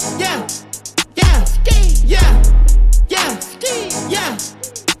 Yeah. Yeah. Yeah. Yeah. Yeah.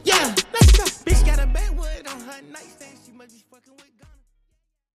 Yeah. Let's go. Bitch got a backwood on her nightstand. She must be fucking with